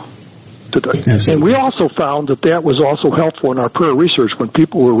today. Absolutely. And we also found that was also helpful in our prayer research when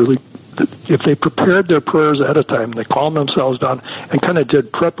people were really, if they prepared their prayers ahead of time, they calmed themselves down and kind of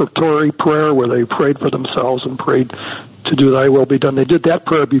did preparatory prayer where they prayed for themselves and prayed to do thy will be done. They did that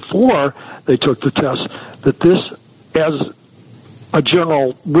prayer before they took the test, that this, as a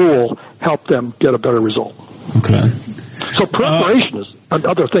general rule, helped them get a better result. Okay. So preparation is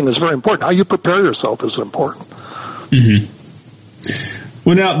another thing that's very important. How you prepare yourself is important. Mm-hmm.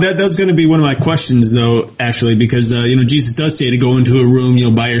 Well, now that's going to be one of my questions, though, actually, because Jesus does say to go into a room,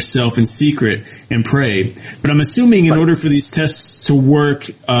 by yourself in secret and pray. But I'm assuming in order for these tests to work,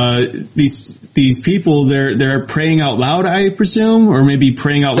 these people they're praying out loud, I presume, or maybe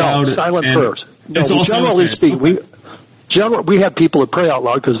praying out loud. Silent prayers. It's all generally speaking, we had people that pray out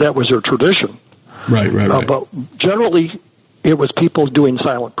loud because that was their tradition. Right. But generally, it was people doing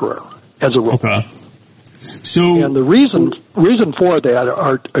silent prayer as a rule. Okay. And the reason for that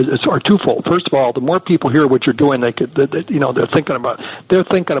are twofold. First of all, the more people hear what you're doing, they're thinking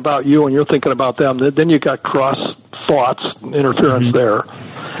about you, and you're thinking about them. Then you got cross thoughts, interference there.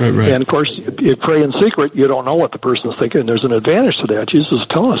 Right. And of course, you pray in secret. You don't know what the person's thinking. There's an advantage to that. Jesus is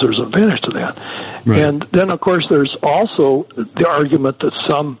telling us there's an advantage to that. Right. And then, of course, there's also the argument that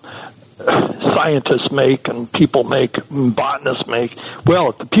some scientists make and people make and botanists make. Well,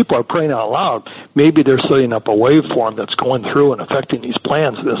 if the people are praying out loud, maybe they're setting up a waveform that's going through and affecting these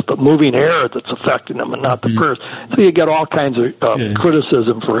plants. It's the moving air that's affecting them and not the prayers. So you get all kinds of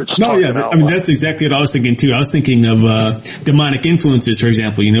criticism for it. That's exactly what I was thinking too. I was thinking of demonic influences, for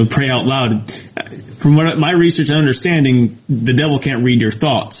example. Pray out loud. From what my research and understanding, the devil can't read your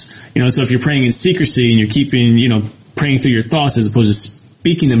thoughts. So if you're praying in secrecy and you're keeping, praying through your thoughts as opposed to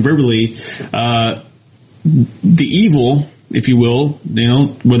speaking them verbally, the evil, if you will,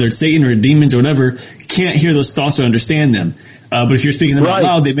 whether it's Satan or demons or whatever, can't hear those thoughts or understand them. But if you're speaking them out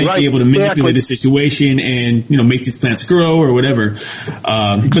loud, they may be able to manipulate the situation and, make these plants grow or whatever.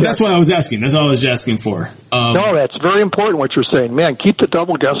 But that's what I was asking. That's all I was asking for. No, that's very important what you're saying. Man, keep the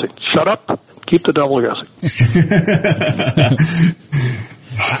devil guessing. Shut up. Keep the devil guessing.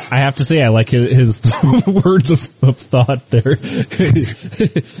 I have to say I like his words of thought there.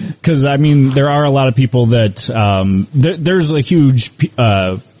 Because, there are a lot of people that there's a huge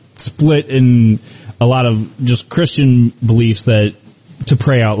split in a lot of just Christian beliefs that to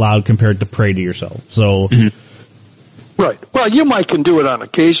pray out loud compared to pray to yourself. So... Mm-hmm. Right. Well, you can do it on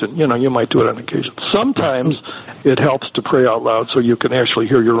occasion. You might do it on occasion. Sometimes it helps to pray out loud so you can actually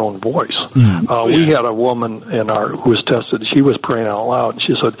hear your own voice. We had a woman who was tested. She was praying out loud, and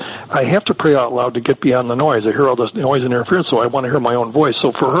she said, I have to pray out loud to get beyond the noise. I hear all this noise and interference, so I want to hear my own voice.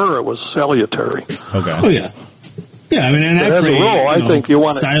 So for her, it was salutary. Okay. Oh, yeah. Yeah, and I pray, I think you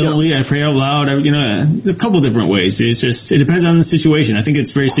want silently. I pray out loud. A couple different ways. It depends on the situation. I think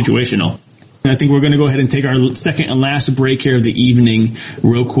it's very situational. I think we're going to go ahead and take our second and last break here of the evening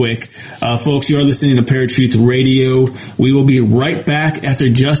real quick. Folks, you are listening to Paratruth Radio. We will be right back after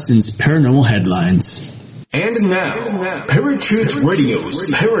Justin's Paranormal Headlines. And now, Paratruth Radio's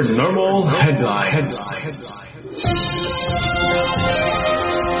Paranormal Headlines.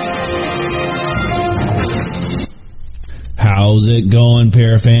 How's it going,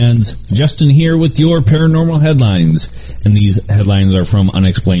 Parafans? Justin here with your Paranormal Headlines. And these headlines are from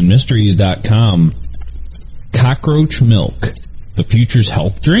unexplainedmysteries.com. Cockroach milk, the future's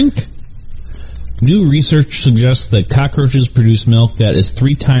health drink? New research suggests that cockroaches produce milk that is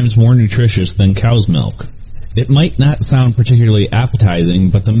 3 times more nutritious than cow's milk. It might not sound particularly appetizing,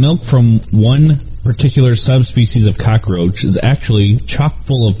 but the milk from one particular subspecies of cockroach is actually chock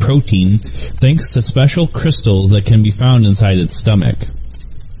full of protein thanks to special crystals that can be found inside its stomach.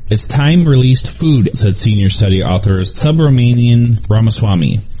 It's time-released food, said senior study author Subramanian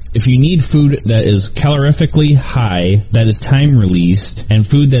Ramaswamy. If you need food that is calorifically high, that is time-released, and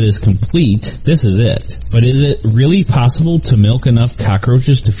food that is complete, this is it. But is it really possible to milk enough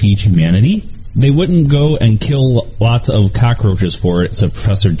cockroaches to feed humanity? They wouldn't go and kill lots of cockroaches for it, said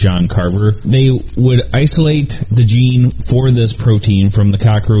Professor John Carver. They would isolate the gene for this protein from the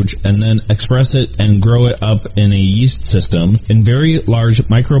cockroach and then express it and grow it up in a yeast system in very large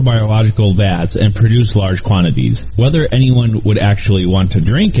microbiological vats and produce large quantities. Whether anyone would actually want to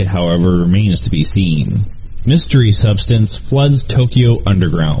drink it, however, remains to be seen. Mystery substance floods Tokyo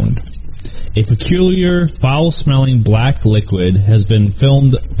underground. A peculiar, foul-smelling black liquid has been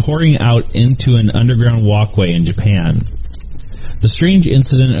filmed pouring out into an underground walkway in Japan. The strange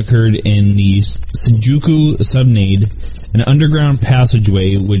incident occurred in the Shinjuku subnode, an underground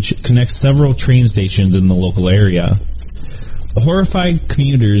passageway which connects several train stations in the local area. Horrified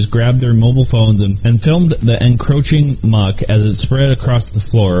commuters grabbed their mobile phones and filmed the encroaching muck as it spread across the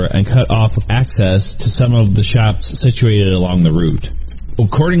floor and cut off access to some of the shops situated along the route.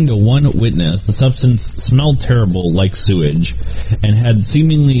 According to one witness, the substance smelled terrible like sewage and had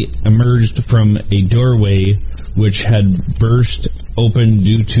seemingly emerged from a doorway which had burst open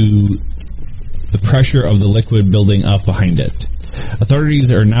due to the pressure of the liquid building up behind it.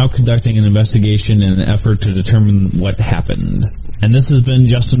 Authorities are now conducting an investigation in an effort to determine what happened. And this has been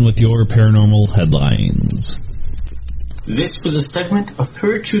Justin with your Paranormal Headlines. This was a segment of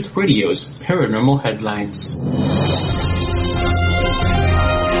Paratruth Radio's Paranormal Headlines.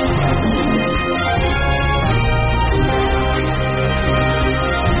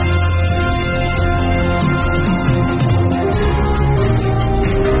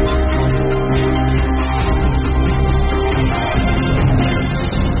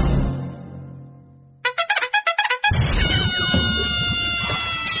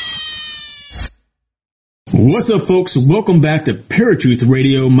 What's up, folks? Welcome back to Paratruth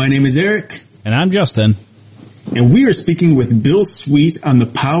Radio. My name is Eric. And I'm Justin. And we are speaking with Bill Sweet on the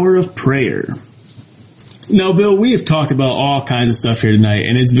power of prayer. Now, Bill, we have talked about all kinds of stuff here tonight,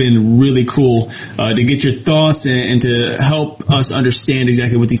 and it's been really cool to get your thoughts and to help us understand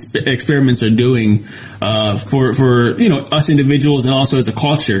exactly what these experiments are doing for us individuals and also as a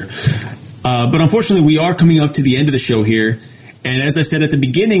culture. But unfortunately, we are coming up to the end of the show here. And as I said at the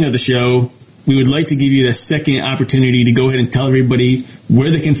beginning of the show, we would like to give you the second opportunity to go ahead and tell everybody where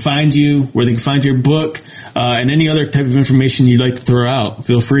they can find you, where they can find your book, and any other type of information you'd like to throw out.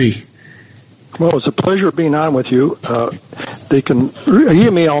 Feel free. Well, it's a pleasure being on with you. They can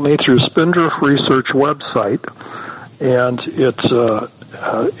email me through Spindrift Research website, and it's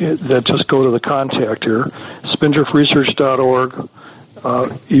just go to the contact here, spindriftresearch.org.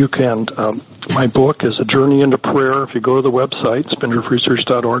 You can, my book is A Journey into Prayer. If you go to the website,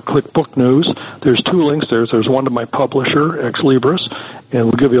 spindriftresearch.org, click Book News. There's 2 links there. There's one to my publisher, Ex Libris, and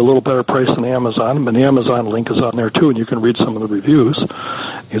we'll give you a little better price than Amazon. But the Amazon link is on there too, and you can read some of the reviews.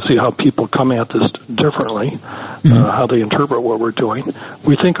 You see how people come at this differently, how they interpret what we're doing.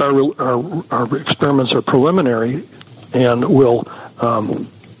 We think our experiments are preliminary and will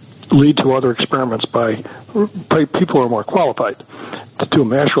lead to other experiments by people who are more qualified to do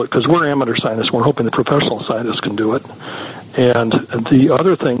them actually, because we're amateur scientists. We're hoping the professional scientists can do it. And the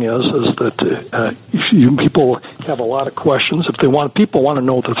other thing is that people have a lot of questions. People want to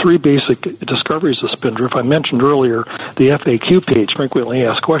know the 3 basic discoveries of Spindrift. I mentioned earlier the FAQ page, frequently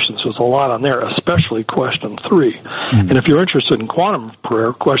asked questions. There's a lot on there, especially question 3. And if you're interested in quantum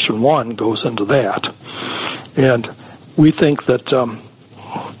prayer, question 1 goes into that. And we think that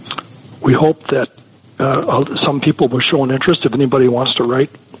we hope that some people will show an interest. If anybody wants to write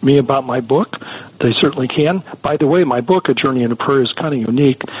me about my book, they certainly can. By the way, my book, A Journey into Prayer, is kind of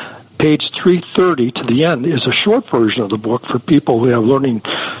unique. Page 330 to the end is a short version of the book for people who have learning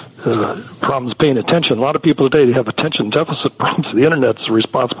problems paying attention. A lot of people today, they have attention deficit problems. The Internet's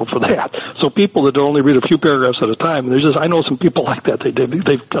responsible for that. So people that only read a few paragraphs at a time, I know some people like that.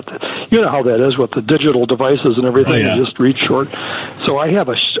 They've got that. You know how that is with the digital devices and everything. Oh, yeah. They just read short. So I have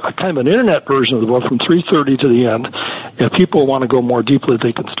a kind of an Internet version of the book from 3:30 to the end. If people want to go more deeply,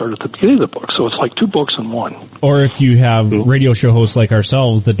 they can start at the beginning of the book. So it's like 2 books in one. Or if you have radio show hosts like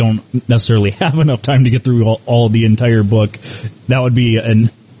ourselves that don't necessarily have enough time to get through all the entire book, that would be an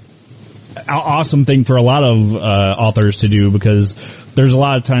awesome thing for a lot of authors to do, because there's a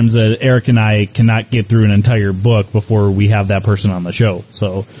lot of times that Eric and I cannot get through an entire book before we have that person on the show.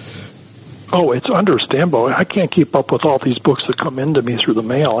 So, it's understandable. I can't keep up with all these books that come into me through the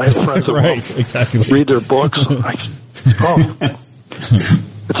mail. I have friends that read their books.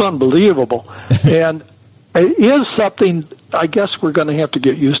 It's unbelievable. And it is something I guess we're going to have to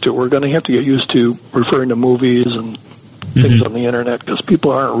get used to. We're going to have to get used to referring to movies and things on the Internet, because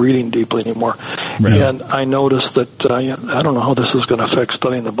people aren't reading deeply anymore. Right. And I noticed that, I don't know how this is going to affect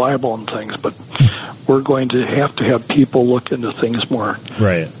studying the Bible and things, but we're going to have people look into things more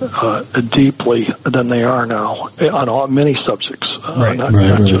deeply than they are now on many subjects, not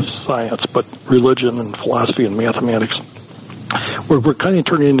just science, but religion and philosophy and mathematics. We're kind of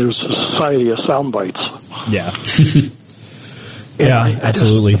turning into a society of sound bites. Yeah.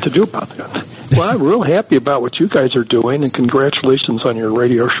 Absolutely. To do about that. Well, I'm real happy about what you guys are doing, and congratulations on your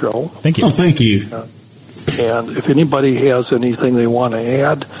radio show. Thank you. Oh, thank you. And if anybody has anything they want to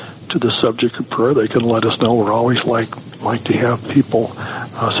add to the subject of prayer, they can let us know. We're always like to have people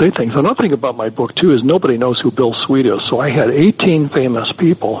say things. Another thing about my book, too, is nobody knows who Bill Sweet is. So I had 18 famous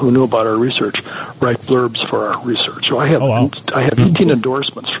people who knew about our research write blurbs for our research. So I have 18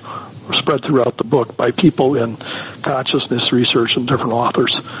 endorsements spread throughout the book by people in consciousness research and different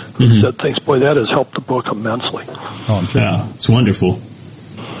authors who said things. Boy, that has helped the book immensely. Yeah, it's wonderful.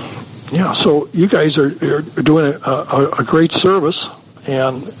 Yeah, so you guys are doing a great service,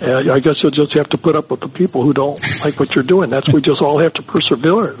 and I guess you'll just have to put up with the people who don't like what you're doing. We just all have to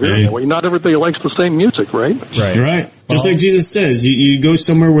persevere. Anyway, not everybody likes the same music, right? Right. Just like Jesus says, you go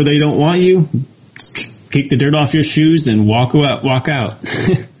somewhere where they don't want you, just kick the dirt off your shoes and walk out.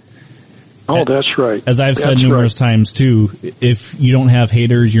 Oh, that's right. As I've said numerous times, too, if you don't have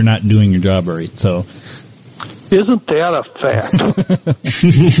haters, you're not doing your job right. So, isn't that a fact?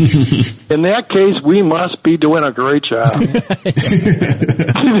 In that case, we must be doing a great job. It's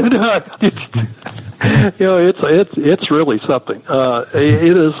really something.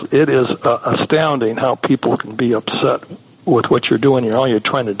 It is astounding how people can be upset with what you're doing. All you're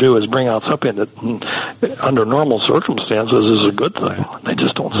trying to do is bring out something that, under normal circumstances, is a good thing. They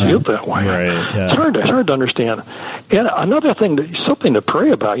just don't see it that way. Right. Yeah. It's hard to understand. And another thing, something to pray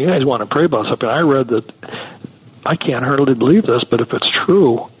about. You guys want to pray about something. I read that. I can't hardly believe this, but if it's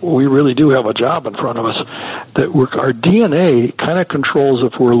true, we really do have a job in front of us. That our DNA kind of controls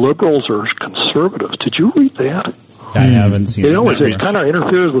if we're liberals or conservatives. Did you read that? I haven't seen it. It kind of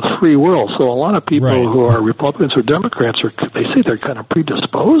interferes with free will. So a lot of people who are Republicans or Democrats, they say they're kind of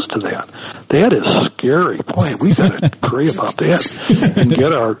predisposed to that. That is scary. Boy, we got to pray about that and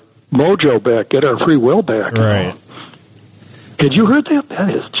get our mojo back, get our free will back. Right. Had you heard that?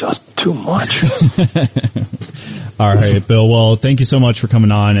 That is just too much. All right, Bill. Well, thank you so much for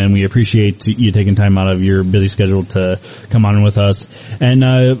coming on, and we appreciate you taking time out of your busy schedule to come on with us. And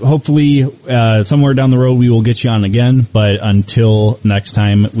hopefully, somewhere down the road, we will get you on again. But until next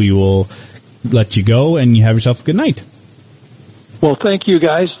time, we will let you go, and you have yourself a good night. Well, thank you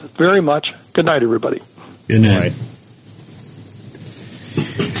guys very much. Good night, everybody. Good night.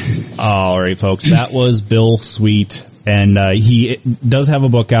 All right, folks. That was Bill Sweet. And he does have a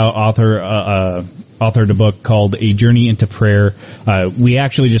book out, authored a book called A Journey into Prayer. We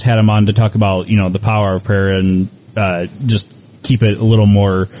actually just had him on to talk about, the power of prayer and just keep it a little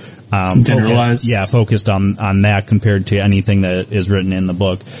more generalized. Focused on that compared to anything that is written in the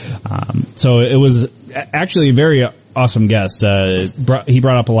book. So it was actually a very awesome guest. He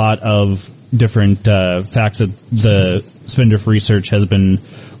brought up a lot of different facts that the Spindrift research has been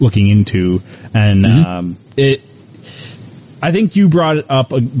looking into, and I think you brought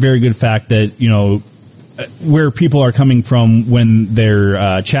up a very good fact that, where people are coming from when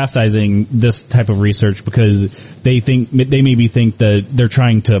they're chastising this type of research, because they maybe think that they're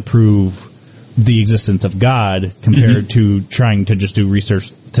trying to prove the existence of God compared to trying to just do research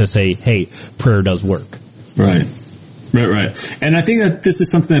to say, hey, prayer does work. Right. And I think that this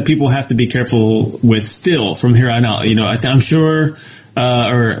is something that people have to be careful with still from here on out. I'm sure... or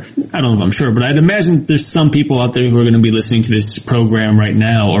I don't know if I'm sure, but I'd imagine there's some people out there who are going to be listening to this program right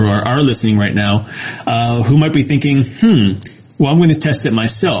now, or are listening right now, who might be thinking, well, I'm going to test it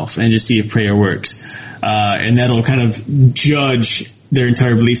myself and just see if prayer works. And that'll kind of judge their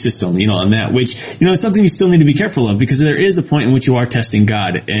entire belief system, on that, which, is something you still need to be careful of, because there is a point in which you are testing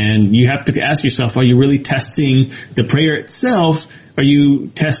God, and you have to ask yourself, are you really testing the prayer itself? Are you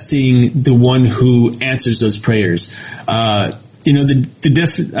testing the one who answers those prayers? I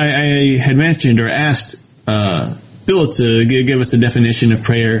had mentioned or asked, Bill to give us a definition of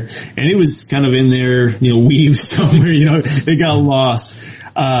prayer, and it was kind of in there, weaved somewhere, it got lost.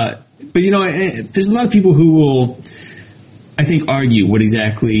 But there's a lot of people who will, I think, argue what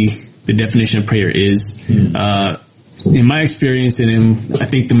exactly the definition of prayer is. In my experience, and I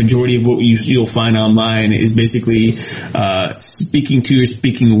think the majority of what you'll find online is basically speaking to or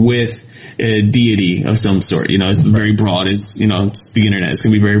speaking with a deity of some sort. It's very broad. It's the internet. It's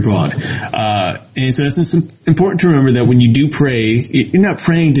going to be very broad. And so it's important to remember that when you do pray, you're not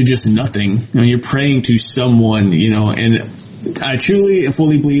praying to just nothing. You're praying to someone. And I truly and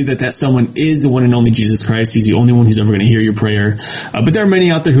fully believe that someone is the one and only Jesus Christ. He's the only one who's ever going to hear your prayer. But there are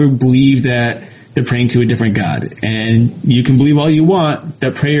many out there who believe that they're praying to a different God. And you can believe all you want,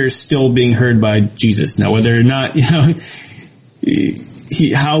 that prayer is still being heard by Jesus. Now, whether or not,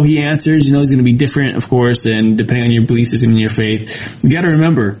 how he answers, is going to be different, of course, and depending on your belief system and your faith. You got to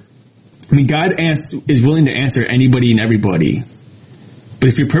remember, God is willing to answer anybody and everybody. But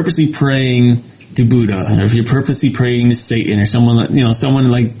if you're purposely praying to Buddha, or if you're purposely praying to Satan or someone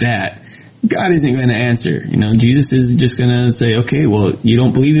like that, God isn't going to answer. Jesus is just going to say, okay, well, you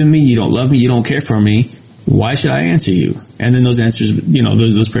don't believe in me, you don't love me, you don't care for me. Why should I answer you? And then those answers,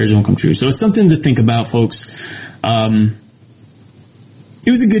 those prayers won't come true. So it's something to think about, folks. It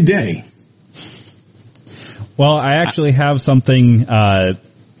was a good day. Well, I actually have something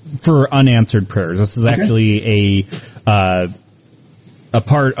for unanswered prayers. This is actually a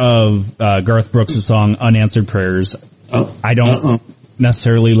part of Garth Brooks' song "Unanswered Prayers." I don't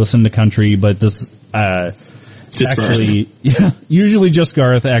necessarily listen to country, but this just actually, usually just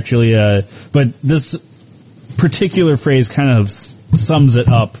Garth actually. But this particular phrase kind of sums it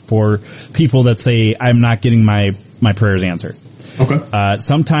up for people that say, "I'm not getting my prayers answered." Okay.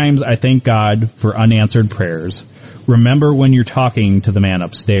 Sometimes I thank God for unanswered prayers. Remember when you're talking to the man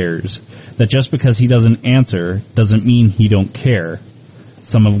upstairs that just because he doesn't answer doesn't mean he don't care.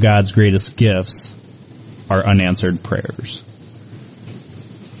 Some of God's greatest gifts are unanswered prayers.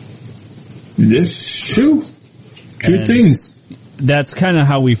 That's true. True things. That's kind of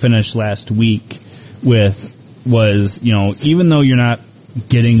how we finished last week was, even though you're not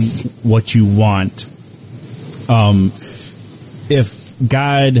getting what you want, if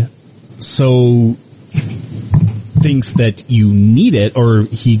God so thinks that you need it, or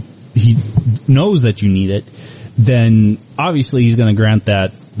he knows that you need it, then obviously he's going to grant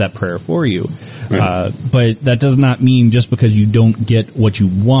that prayer for you. Right. But that does not mean just because you don't get what you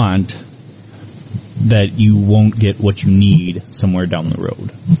want that you won't get what you need somewhere down the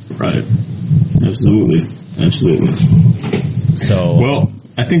road. Right. Absolutely. So, well,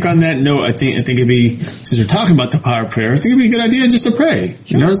 I think on that note, I think it'd be, since we're talking about the power of prayer, I think it'd be a good idea just to pray.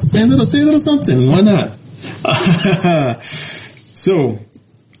 Sure. Say a little something. Why not? So,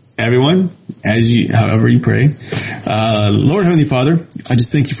 everyone, however you pray, Lord Heavenly Father, I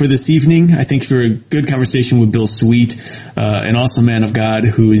just thank you for this evening. I thank you for a good conversation with Bill Sweet, an awesome man of God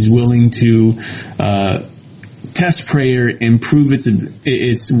who is willing to test prayer and prove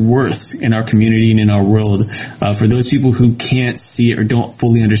its worth in our community and in our world. For those people who can't see it or don't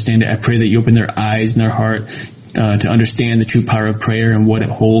fully understand it, I pray that you open their eyes and their heart to understand the true power of prayer and what it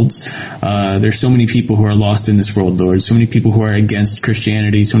holds. There's so many people who are lost in this world, Lord. So many people who are against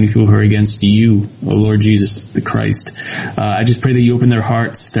Christianity. So many people who are against you, O Lord Jesus the Christ. I just pray that you open their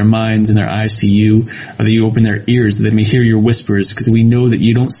hearts, their minds, and their eyes to you. That you open their ears so that they may hear your whispers, because we know that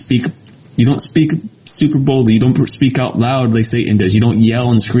you don't speak super boldly. You don't speak out loud like Satan does. You don't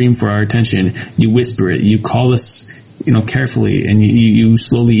yell and scream for our attention. You whisper it. You call us, carefully, and you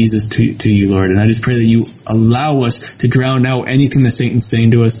slowly ease us to you, Lord. And I just pray that you allow us to drown out anything that Satan's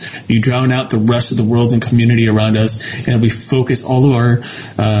saying to us. You drown out the rest of the world and community around us, and we focus all of our,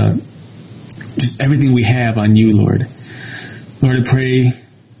 just everything we have on you, Lord. Lord, I pray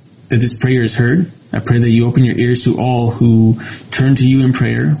that this prayer is heard. I pray that you open your ears to all who turn to you in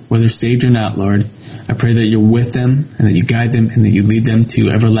prayer, whether saved or not, Lord. I pray that you're with them and that you guide them and that you lead them to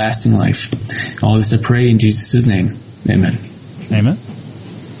everlasting life. All this I pray in Jesus' name. Amen. Amen.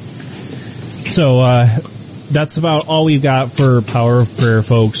 So that's about all we've got for Power of Prayer,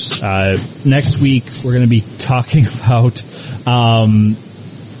 folks. Next week we're going to be talking about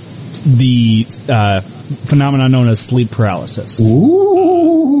the phenomenon known as sleep paralysis.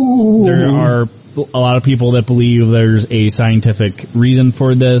 Ooh. There are a lot of people that believe there's a scientific reason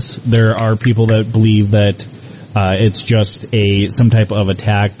for this. There are people that believe that it's just some type of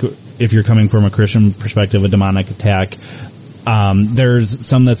attack. If you're coming from a Christian perspective, a demonic attack. There's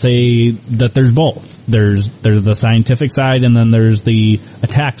some that say that there's both. There's the scientific side and then there's the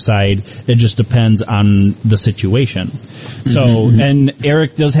attack side. It just depends on the situation. So, and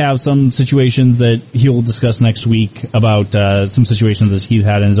Eric does have some situations that he'll discuss next week about some situations that he's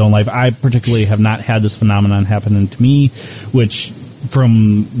had in his own life. I particularly have not had this phenomenon happening to me, which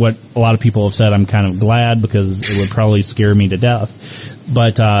from what a lot of people have said, I'm kind of glad because it would probably scare me to death.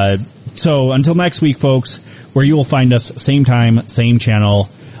 But so until next week, folks, where you will find us same time, same channel.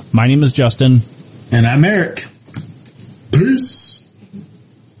 My name is Justin. And I'm Eric. Peace.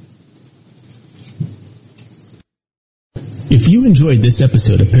 If you enjoyed this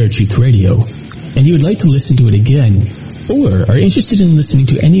episode of Paratruth Radio and you would like to listen to it again or are interested in listening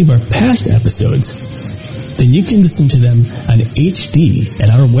to any of our past episodes, then you can listen to them on HD at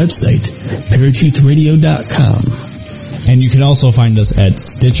our website, paratruthradio.com. And you can also find us at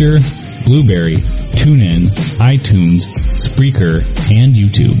Stitcher, Blueberry, TuneIn, iTunes, Spreaker, and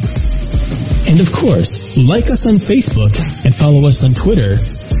YouTube. And of course, like us on Facebook and follow us on Twitter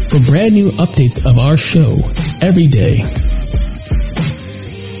for brand new updates of our show every day.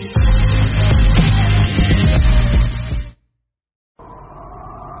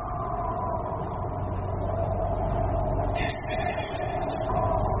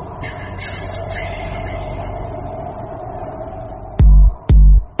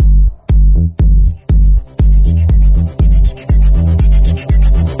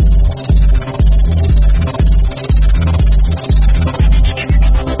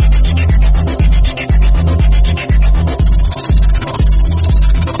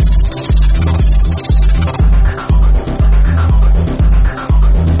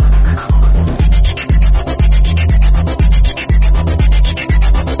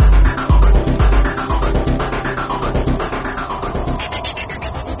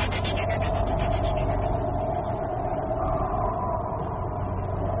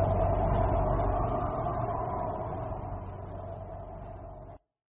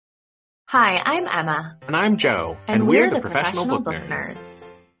 Hi, I'm Emma. And I'm Joe. And we're the Professional Book Nerds.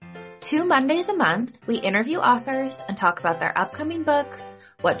 2 Mondays a month, we interview authors and talk about their upcoming books,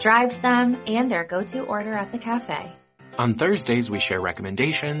 what drives them, and their go-to order at the cafe. On Thursdays, we share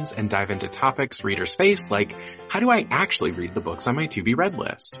recommendations and dive into topics readers face, like how do I actually read the books on my to-be-read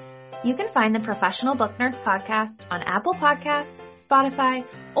list? You can find the Professional Book Nerds podcast on Apple Podcasts, Spotify,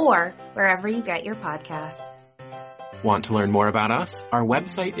 or wherever you get your podcasts. Want to learn more about us? Our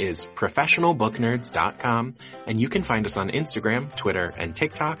website is professionalbooknerds.com, and you can find us on Instagram, Twitter, and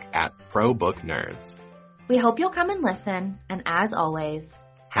TikTok at ProBookNerds. We hope you'll come and listen, and as always,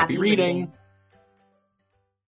 happy reading.